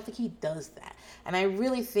doing that. I don't think he does that. And I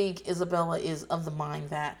really think Isabella is of the mind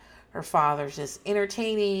that her father's just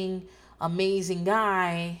entertaining, amazing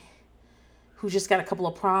guy who's just got a couple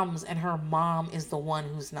of problems, and her mom is the one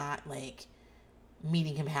who's not like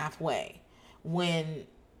meeting him halfway. When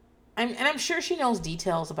I'm sure she knows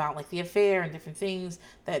details about like the affair and different things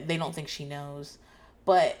that they don't think she knows,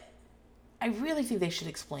 but I really think they should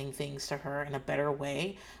explain things to her in a better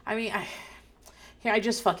way. I mean, I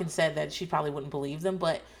just fucking said that she probably wouldn't believe them,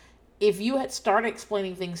 but if you had started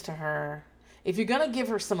explaining things to her, if you're gonna give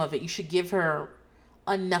her some of it, you should give her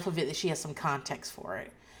enough of it that she has some context for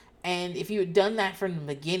it. And if you had done that from the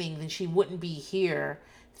beginning, then she wouldn't be here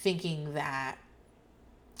thinking that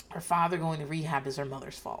her father going to rehab is her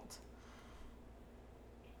mother's fault.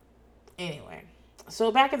 Anyway,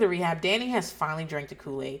 so back at the rehab, Danny has finally drank the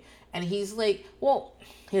Kool-Aid, and he's like, well,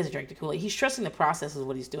 he hasn't drank the Kool-Aid. He's trusting the process is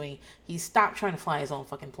what he's doing. He's stopped trying to fly his own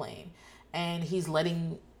fucking plane, and he's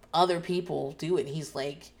letting other people do it. And he's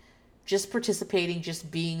like, just participating,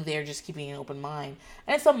 just being there, just keeping an open mind.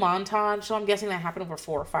 And it's a montage, so I'm guessing that happened over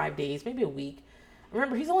 4 or 5 days, maybe a week.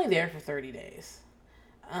 Remember, he's only there for 30 days.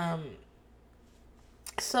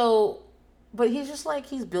 So, but he's just like,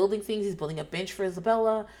 he's building things. He's building a bench for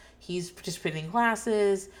Isabella. He's participating in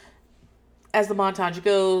classes. As the montage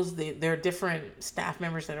goes, there are different staff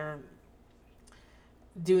members that are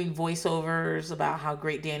doing voiceovers about how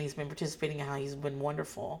great Danny's been participating and how he's been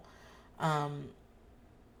wonderful.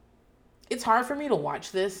 It's hard for me to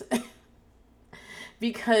watch this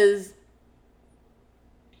because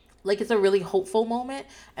like it's a really hopeful moment,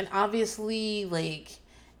 and obviously like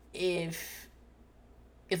if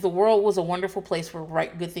the world was a wonderful place where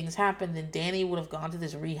right good things happen, then Danny would have gone to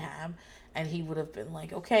this rehab and he would have been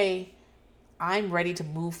like, okay, I'm ready to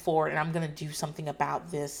move forward and I'm going to do something about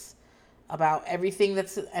this, about everything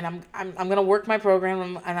that's, and I'm going to work my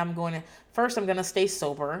program, and I'm going to stay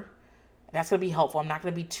sober. That's going to be helpful. I'm not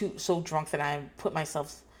going to be so drunk that I put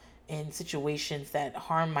myself in situations that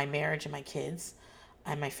harm my marriage and my kids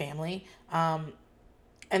and my family.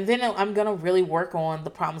 And then I'm going to really work on the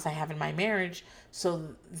problems I have in my marriage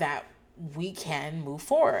so that we can move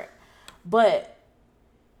forward. But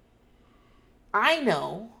I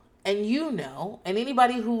know, and you know, and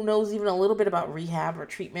anybody who knows even a little bit about rehab or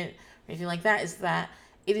treatment or anything like that, is that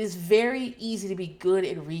it is very easy to be good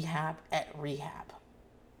at rehab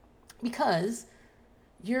because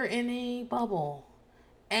you're in a bubble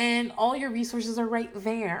and all your resources are right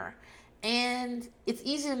there. And it's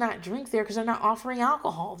easy to not drink there because they're not offering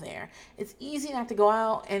alcohol there. It's easy not to go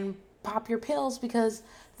out and pop your pills because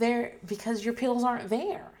your pills aren't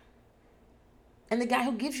there. And the guy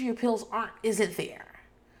who gives you your pills isn't there.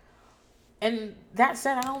 And that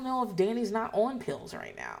said, I don't know if Danny's not on pills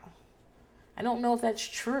right now. I don't know if that's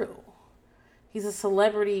true. He's a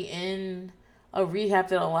celebrity in a rehab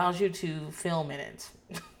that allows you to film in it.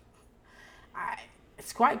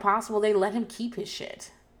 It's quite possible they let him keep his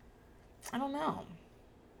shit. I don't know.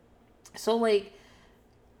 So, like,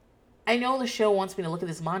 I know the show wants me to look at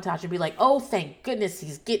this montage and be like, oh, thank goodness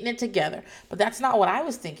he's getting it together. But that's not what I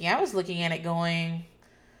was thinking. I was looking at it going,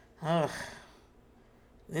 ugh,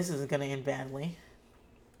 this is going to end badly.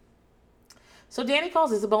 So Danny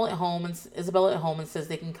calls Isabella at home and says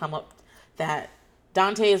they can come up, that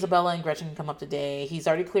Dante, Isabella, and Gretchen can come up today. He's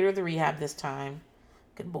already cleared the rehab this time.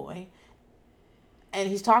 Good boy. And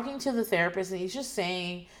he's talking to the therapist, and he's just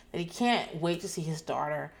saying that he can't wait to see his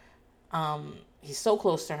daughter. He's so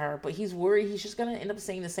close to her, but he's worried he's just going to end up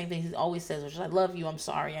saying the same thing he always says, which is, I love you, I'm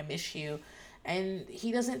sorry, I miss you. And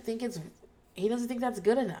he doesn't think that's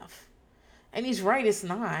good enough. And he's right, it's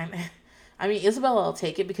not. I mean, Isabella will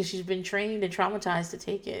take it because she's been trained and traumatized to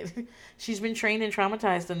take it. She's been trained and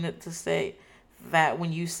traumatized to say that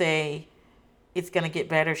when you say it's going to get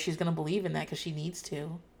better, she's going to believe in that because she needs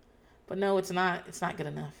to. But no, it's not. It's not good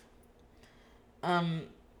enough. I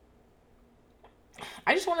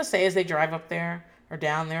just want to say, as they drive up there or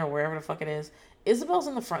down there or wherever the fuck it is, Isabel's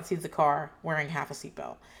in the front seat of the car wearing half a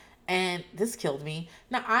seatbelt. And this killed me.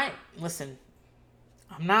 Now, I'm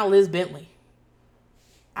not Liz Bentley.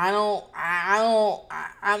 I'm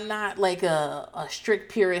not like a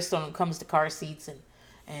strict purist when it comes to car seats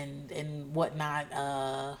and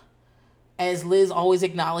whatnot. As Liz always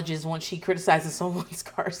acknowledges when she criticizes someone's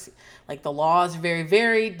car seat, like the laws are very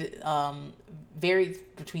varied, varied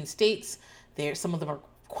between states. Some of them are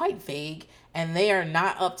quite vague, and they are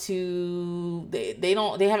not up to, they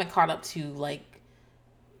haven't caught up to like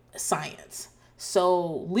science.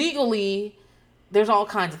 So legally, there's all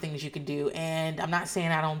kinds of things you can do, and I'm not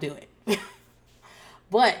saying I don't do it.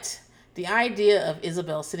 But the idea of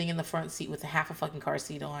Isabel sitting in the front seat with half a fucking car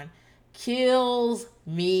seat on Kills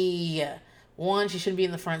me. One, she shouldn't be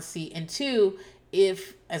in the front seat, and two,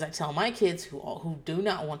 if, as I tell my kids who do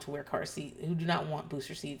not want to wear car seat, who do not want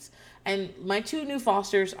booster seats, and my two new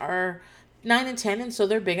fosters are 9 and 10, and so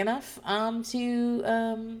they're big enough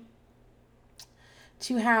to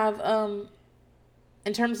have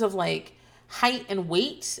in terms of like height and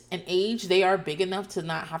weight and age, they are big enough to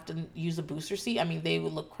not have to use a booster seat. I mean, they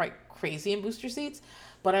would look quite crazy in booster seats,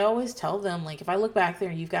 but I always tell them, like, if I look back there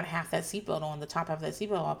and you've got half that seatbelt on, the top half of that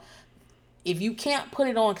seatbelt off, if you can't put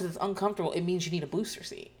it on because it's uncomfortable, it means you need a booster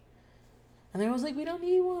seat. And they was like, we don't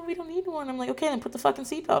need one. We don't need one. I'm like, okay, then put the fucking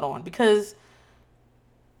seatbelt on, because,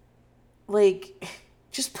 like,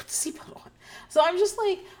 just put the seatbelt on. So I'm just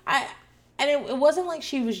like, it wasn't like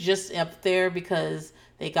she was just up there because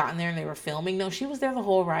they got in there and they were filming. No, she was there the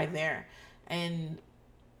whole ride there. And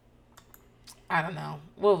I don't know.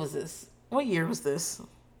 What was this? What year was this?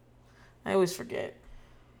 I always forget.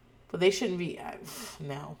 But they shouldn't be.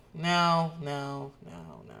 No.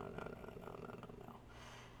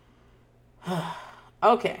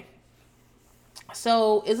 Okay.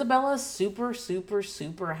 So Isabella's super, super,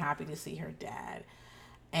 super happy to see her dad.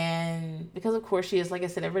 And because of course she is, like I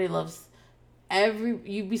said, everybody loves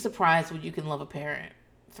you'd be surprised what you can love a parent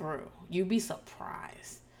through. You'd be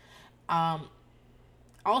surprised.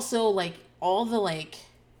 Also, like all the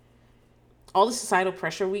societal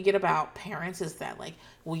pressure we get about parents is that, like,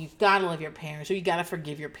 well, you've got to love your parents, or you got to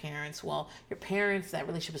forgive your parents. Well, your parents, that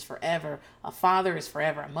relationship is forever. A father is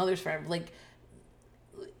forever. A mother's forever. Like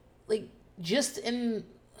just in,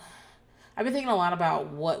 I've been thinking a lot about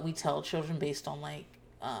what we tell children based on like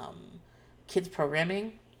kids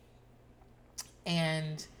programming,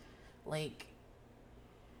 and like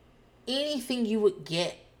anything you would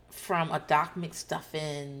get from a Doc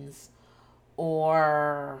McStuffins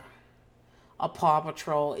or a Paw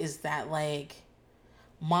Patrol is that, like,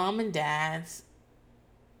 mom and dads,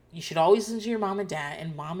 you should always listen to your mom and dad,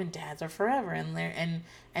 and mom and dads are forever, and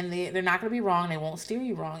they're not going to be wrong. They won't steer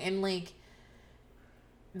you wrong. And like,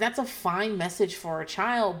 that's a fine message for a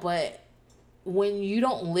child, but when you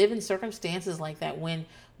don't live in circumstances like that, when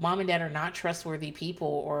mom and dad are not trustworthy people,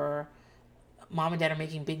 or mom and dad are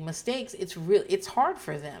making big mistakes, it's hard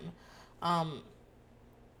for them.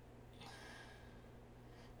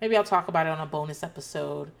 Maybe I'll talk about it on a bonus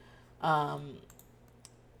episode. But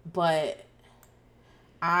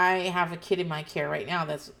I have a kid in my care right now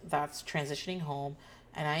that's transitioning home,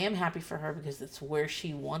 and I am happy for her because it's where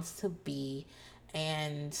she wants to be,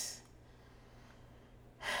 and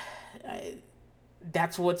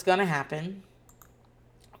that's what's gonna happen.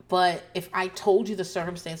 But if I told you the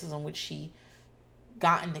circumstances in which she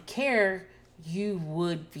got into care, you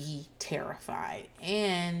would be terrified.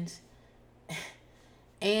 And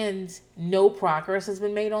no progress has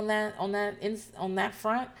been made on that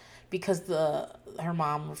front, because her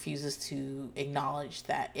mom refuses to acknowledge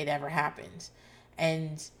that it ever happened.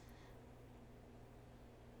 And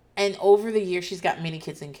over the years, she's got many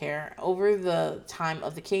kids in care. Over the time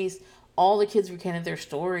of the case, all the kids recanted their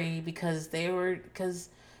story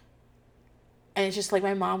and it's just like,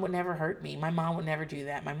 my mom would never hurt me. My mom would never do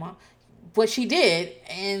that. But she did,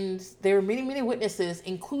 and there were many, many witnesses,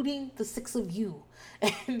 including the 6 of you.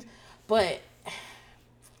 But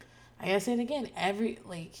I gotta say it again,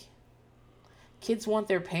 kids want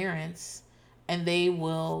their parents, and they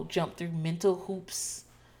will jump through mental hoops.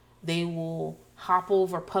 They will hop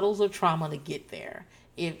over puddles of trauma to get there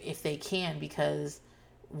if they can, because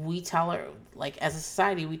we tell her, like, as a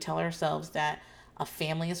society, we tell ourselves that a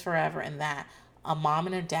family is forever, and that a mom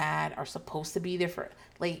and a dad are supposed to be there for,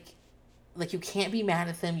 like you can't be mad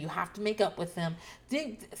at them. You have to make up with them.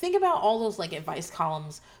 Think about all those, like, advice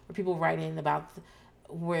columns where people write in about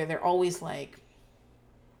where they're always like,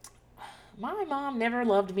 my mom never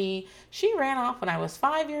loved me. She ran off when I was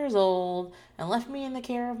 5 years old and left me in the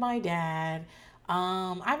care of my dad.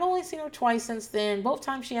 I've only seen her twice since then. Both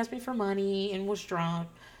times she asked me for money and was drunk.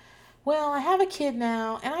 Well, I have a kid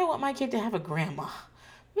now, and I want my kid to have a grandma.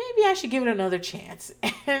 Maybe I should give it another chance.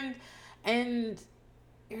 And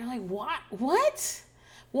you're like, what?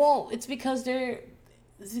 Well, it's because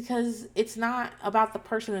it's not about the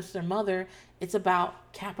person that's their mother. It's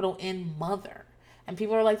about capital N mother. And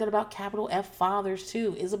people are like that about capital F fathers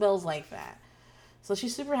too. Isabel's like that. So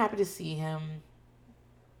she's super happy to see him.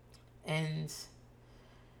 And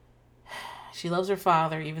she loves her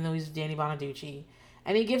father, even though he's Danny Bonaducci.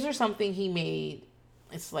 And he gives her something he made.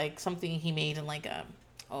 It's like something he made in like a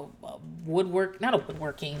like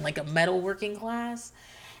a metalworking class.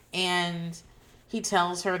 And he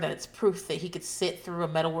tells her that it's proof that he could sit through a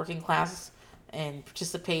metalworking class and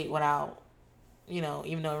participate without,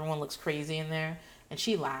 even though everyone looks crazy in there. And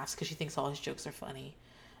she laughs because she thinks all his jokes are funny.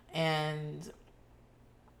 And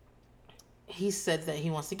he said that he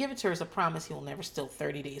wants to give it to her as a promise he will never steal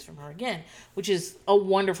 30 days from her again, which is a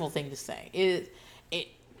wonderful thing to say.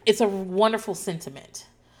 It's a wonderful sentiment.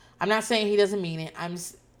 I'm not saying he doesn't mean it. I'm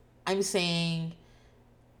saying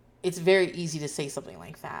it's very easy to say something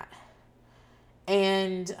like that.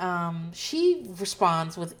 And she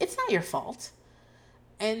responds with, "It's not your fault."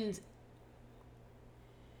 And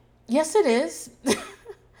yes, it is.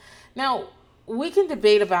 Now, we can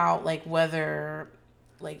debate about like whether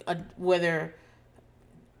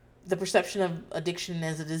the perception of addiction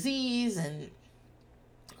as a disease, and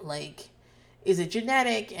like, is it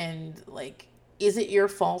genetic, and like, is it your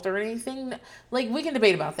fault or anything? Like, we can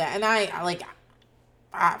debate about that. And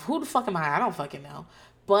who the fuck am I? I don't fucking know.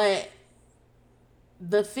 But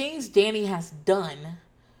the things Danny has done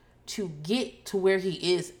to get to where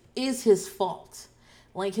he is his fault.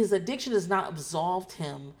 Like, his addiction has not absolved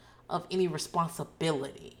him of any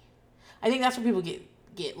responsibility. I think that's where people get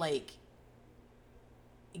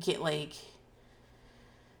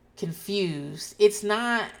confused. It's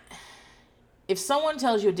not, if someone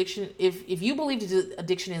tells you addiction, if you believe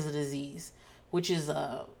addiction is a disease, which is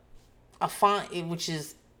there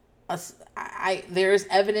is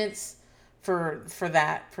evidence for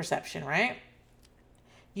that perception, right?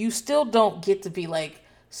 You still don't get to be like,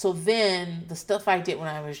 so then the stuff I did when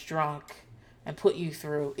I was drunk and put you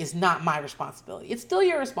through is not my responsibility. It's still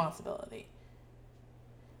your responsibility.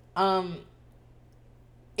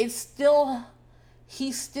 He still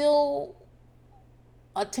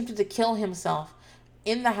attempted to kill himself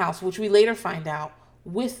in the house, which we later find out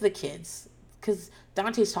with the kids, because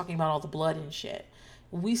Dante's talking about all the blood and shit.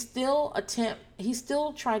 He still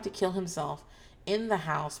tried to kill himself in the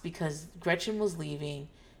house because Gretchen was leaving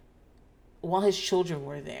while his children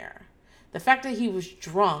were there. The fact that he was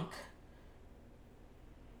drunk,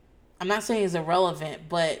 I'm not saying is irrelevant,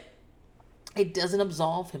 but it doesn't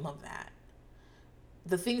absolve him of that.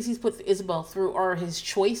 The things he's put Isabel through are his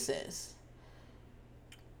choices.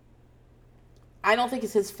 I don't think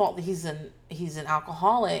it's his fault that he's an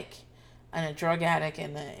alcoholic and a drug addict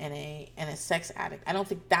and a sex addict. I don't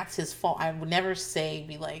think that's his fault. I would never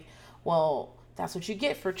be like, well, that's what you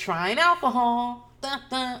get for trying alcohol.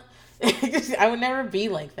 I would never be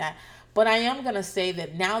like that. But I am going to say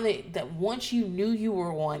that now that once you knew you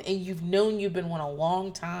were one, and you've known you've been one a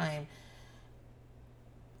long time,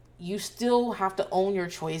 you still have to own your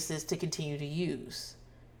choices to continue to use.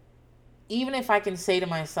 Even if I can say to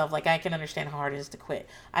myself, like, I can understand how hard it is to quit.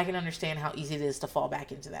 I can understand how easy it is to fall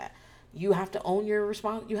back into that. You have to own your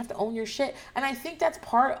you have to own your shit. And I think that's an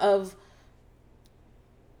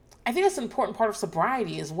important part of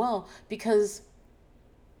sobriety as well, because,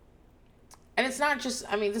 and it's not just,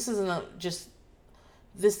 I mean, this doesn't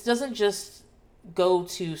just go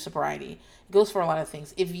to sobriety. It goes for a lot of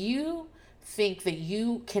things. If you think that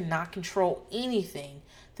you cannot control anything,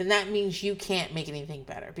 then that means you can't make anything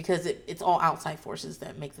better, because it's all outside forces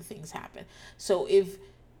that make the things happen. So if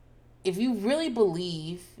you really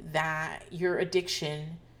believe that your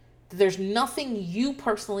addiction, there's nothing you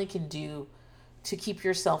personally can do to keep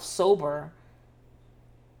yourself sober,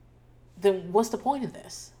 then what's the point of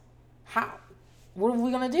this? How? What are we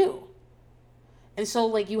going to do? And so,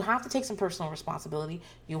 like, you have to take some personal responsibility.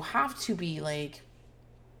 You have to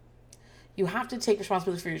take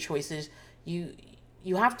responsibility for your choices. You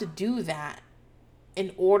have to do that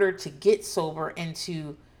in order to get sober and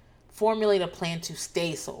to formulate a plan to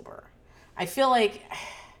stay sober. I feel like,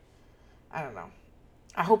 I don't know.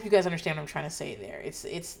 I hope you guys understand what I'm trying to say there. It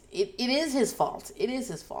is his fault. It is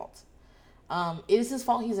his fault. It is his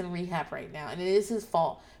fault he's in rehab right now. And it is his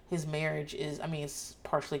fault his marriage it's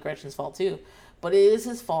partially Gretchen's fault too. But it is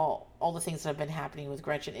his fault, all the things that have been happening with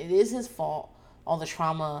Gretchen. It is his fault, all the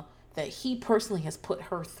trauma that he personally has put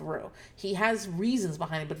her through. He has reasons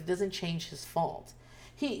behind it, but it doesn't change his fault.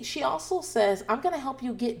 She also says, "I'm going to help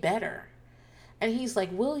you get better." And he's like,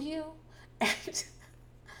 "Will you?" And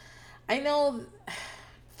I know,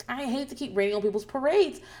 I hate to keep raining on people's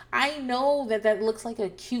parades. I know that looks like a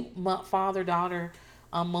cute father-daughter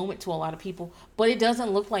moment to a lot of people, but it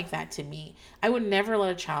doesn't look like that to me. I would never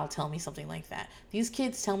let a child tell me something like that. These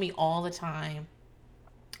kids tell me all the time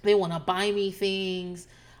they want to buy me things.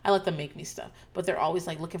 I let them make me stuff, but they're always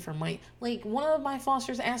like looking for money. Like, one of my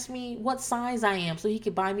fosters asked me what size I am so he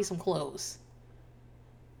could buy me some clothes.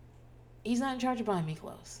 He's not in charge of buying me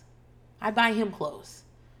clothes. I buy him clothes.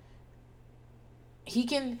 He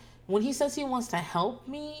can, when he says he wants to help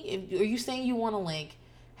me, are you saying you want to like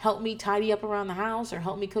help me tidy up around the house or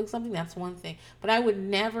help me cook something? That's one thing. But I would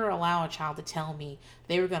never allow a child to tell me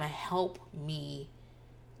they were going to help me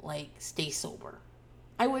like stay sober.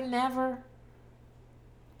 I would never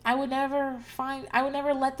I would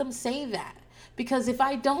never let them say that. Because if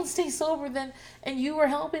I don't stay sober then and you were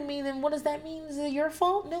helping me, then what does that mean? Is it your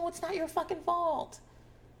fault? No, it's not your fucking fault.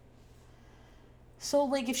 So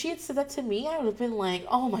like if she had said that to me, I would have been like,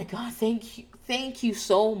 "Oh my god, thank you. Thank you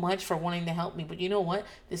so much for wanting to help me. But you know what?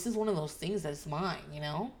 This is one of those things that's mine, you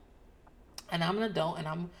know? And I'm an adult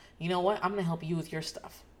and you know what? I'm going to help you with your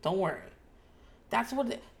stuff. Don't worry." That's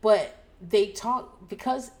what but they talk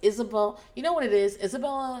because Isabel, you know what it is?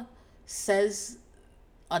 Isabella says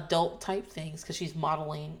adult type things because she's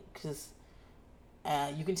modeling because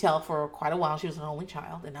you can tell for quite a while she was an only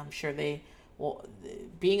child, and I'm sure they well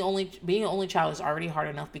being an only child is already hard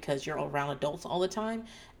enough because you're around adults all the time,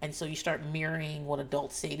 and so you start mirroring what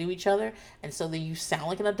adults say to each other, and so then you sound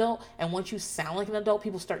like an adult, and once you sound like an adult,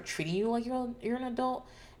 people start treating you like you're an adult,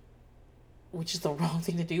 which is the wrong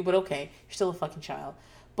thing to do. But okay, you're still a fucking child.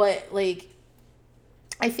 But like,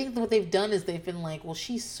 I think what they've done is they've been like, well,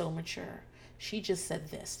 she's so mature. She just said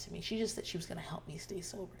this to me. She just said she was gonna help me stay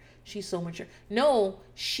sober. She's so mature. No,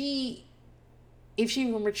 if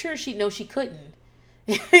she were mature, she'd know she couldn't.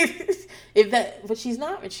 But she's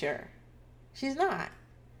not mature. She's not.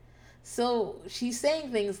 So she's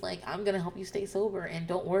saying things like, "I'm gonna help you stay sober, and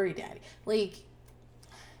don't worry, Daddy." Like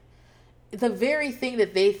the very thing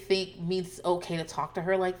that they think means it's okay to talk to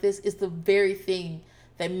her like this is the very thing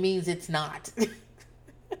that means it's not.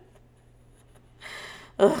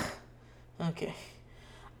 Ugh. Okay.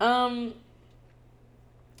 Um.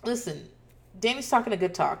 Listen, Danny's talking a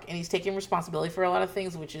good talk, and he's taking responsibility for a lot of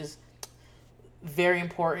things, which is very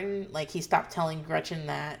important. Like, he stopped telling Gretchen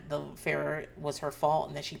that the affair was her fault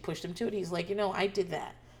and that she pushed him to it. He's like, I did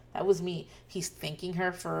that. That was me. He's thanking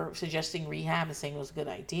her for suggesting rehab and saying it was a good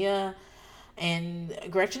idea. And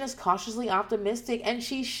Gretchen is cautiously optimistic, and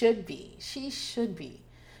she should be. She should be.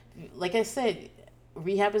 Like I said,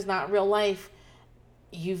 rehab is not real life.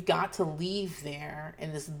 You've got to leave there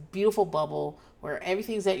in this beautiful bubble where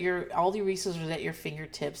everything's all the resources are at your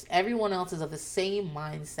fingertips. Everyone else is of the same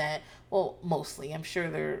mindset. Well, mostly. I'm sure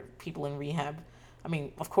there are people in rehab. I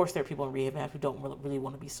mean, of course there are people in rehab who don't really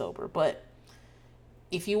want to be sober. But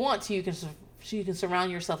if you want to, you can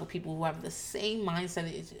surround yourself with people who have the same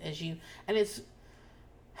mindset as you. And it's,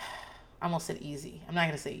 I almost said easy. I'm not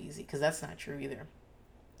going to say easy because that's not true either.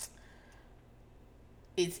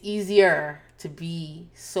 It's easier to be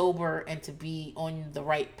sober and to be on the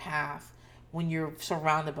right path when you're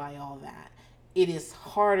surrounded by all that. It is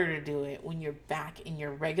harder to do it when you're back in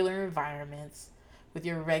your regular environments with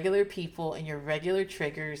your regular people and your regular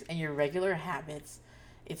triggers and your regular habits.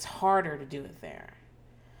 It's harder to do it there.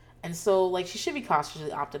 And so, like, she should be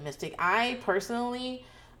cautiously optimistic. I personally,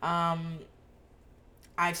 I've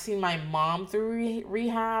seen my mom through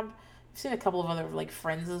rehab. I've seen a couple of other, like,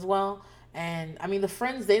 friends as well. And I mean, the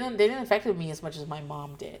friends, they didn't affect me as much as my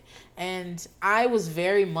mom did. And I was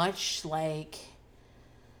very much like,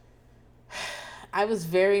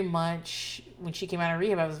 when she came out of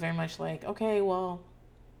rehab, I was very much like, okay, well,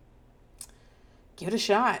 give it a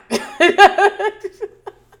shot.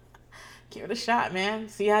 Give it a shot, man.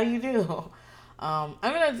 See how you do. I'm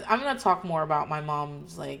gonna talk more about my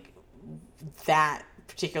mom's, like, that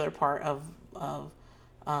particular part of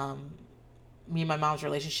me and my mom's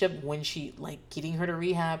relationship, when she, like, getting her to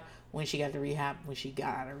rehab, when she got to rehab, when she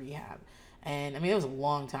got out of rehab. And I mean, it was a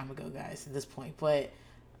long time ago, guys, at this point. But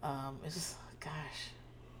it's just, gosh,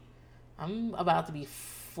 I'm about to be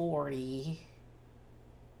 40.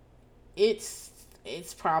 It's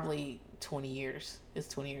probably 20 years. It's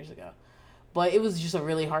 20 years ago. But it was just a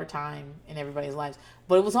really hard time in everybody's lives.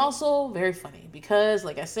 But it was also very funny because,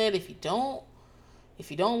 like I said, if you don't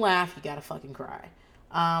laugh, you gotta fucking cry.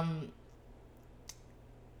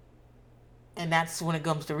 And that's when it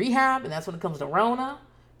comes to rehab, and that's when it comes to Rona.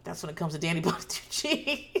 That's when it comes to Danny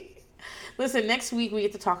Bonaducci. Listen, next week we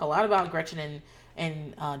get to talk a lot about Gretchen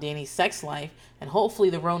and Danny's sex life, and hopefully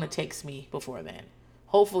the Rona takes me before then.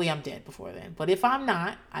 Hopefully I'm dead before then. But if I'm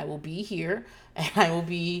not, I will be here, and I will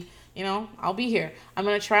be, I'll be here. I'm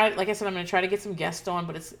going to try, like I said, I'm going to try to get some guests on,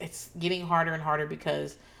 but it's getting harder and harder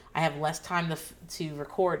because I have less time to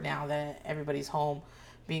record now that everybody's home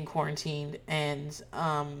being quarantined, and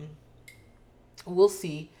we'll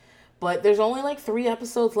see. But there's only like 3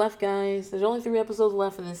 episodes left, guys. There's only 3 episodes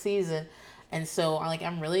left in the season. And so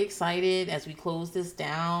I'm really excited as we close this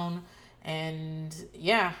down. And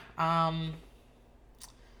yeah,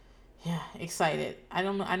 excited. I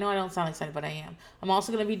know I don't sound excited, but I am. I'm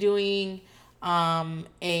also going to be doing another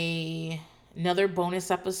bonus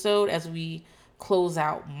episode as we close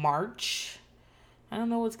out March. I don't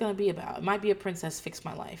know what it's going to be about. It might be a Princess Fix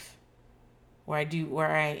My Life.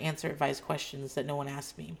 where I answer advice questions that no one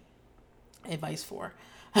asked me advice for.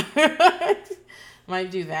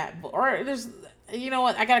 Might do that, or there's, you know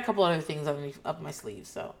what? I got a couple other things underneath up my sleeves.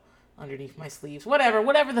 So underneath my sleeves,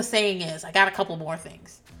 whatever the saying is, I got a couple more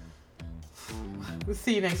things. We'll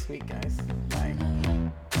see you next week, guys.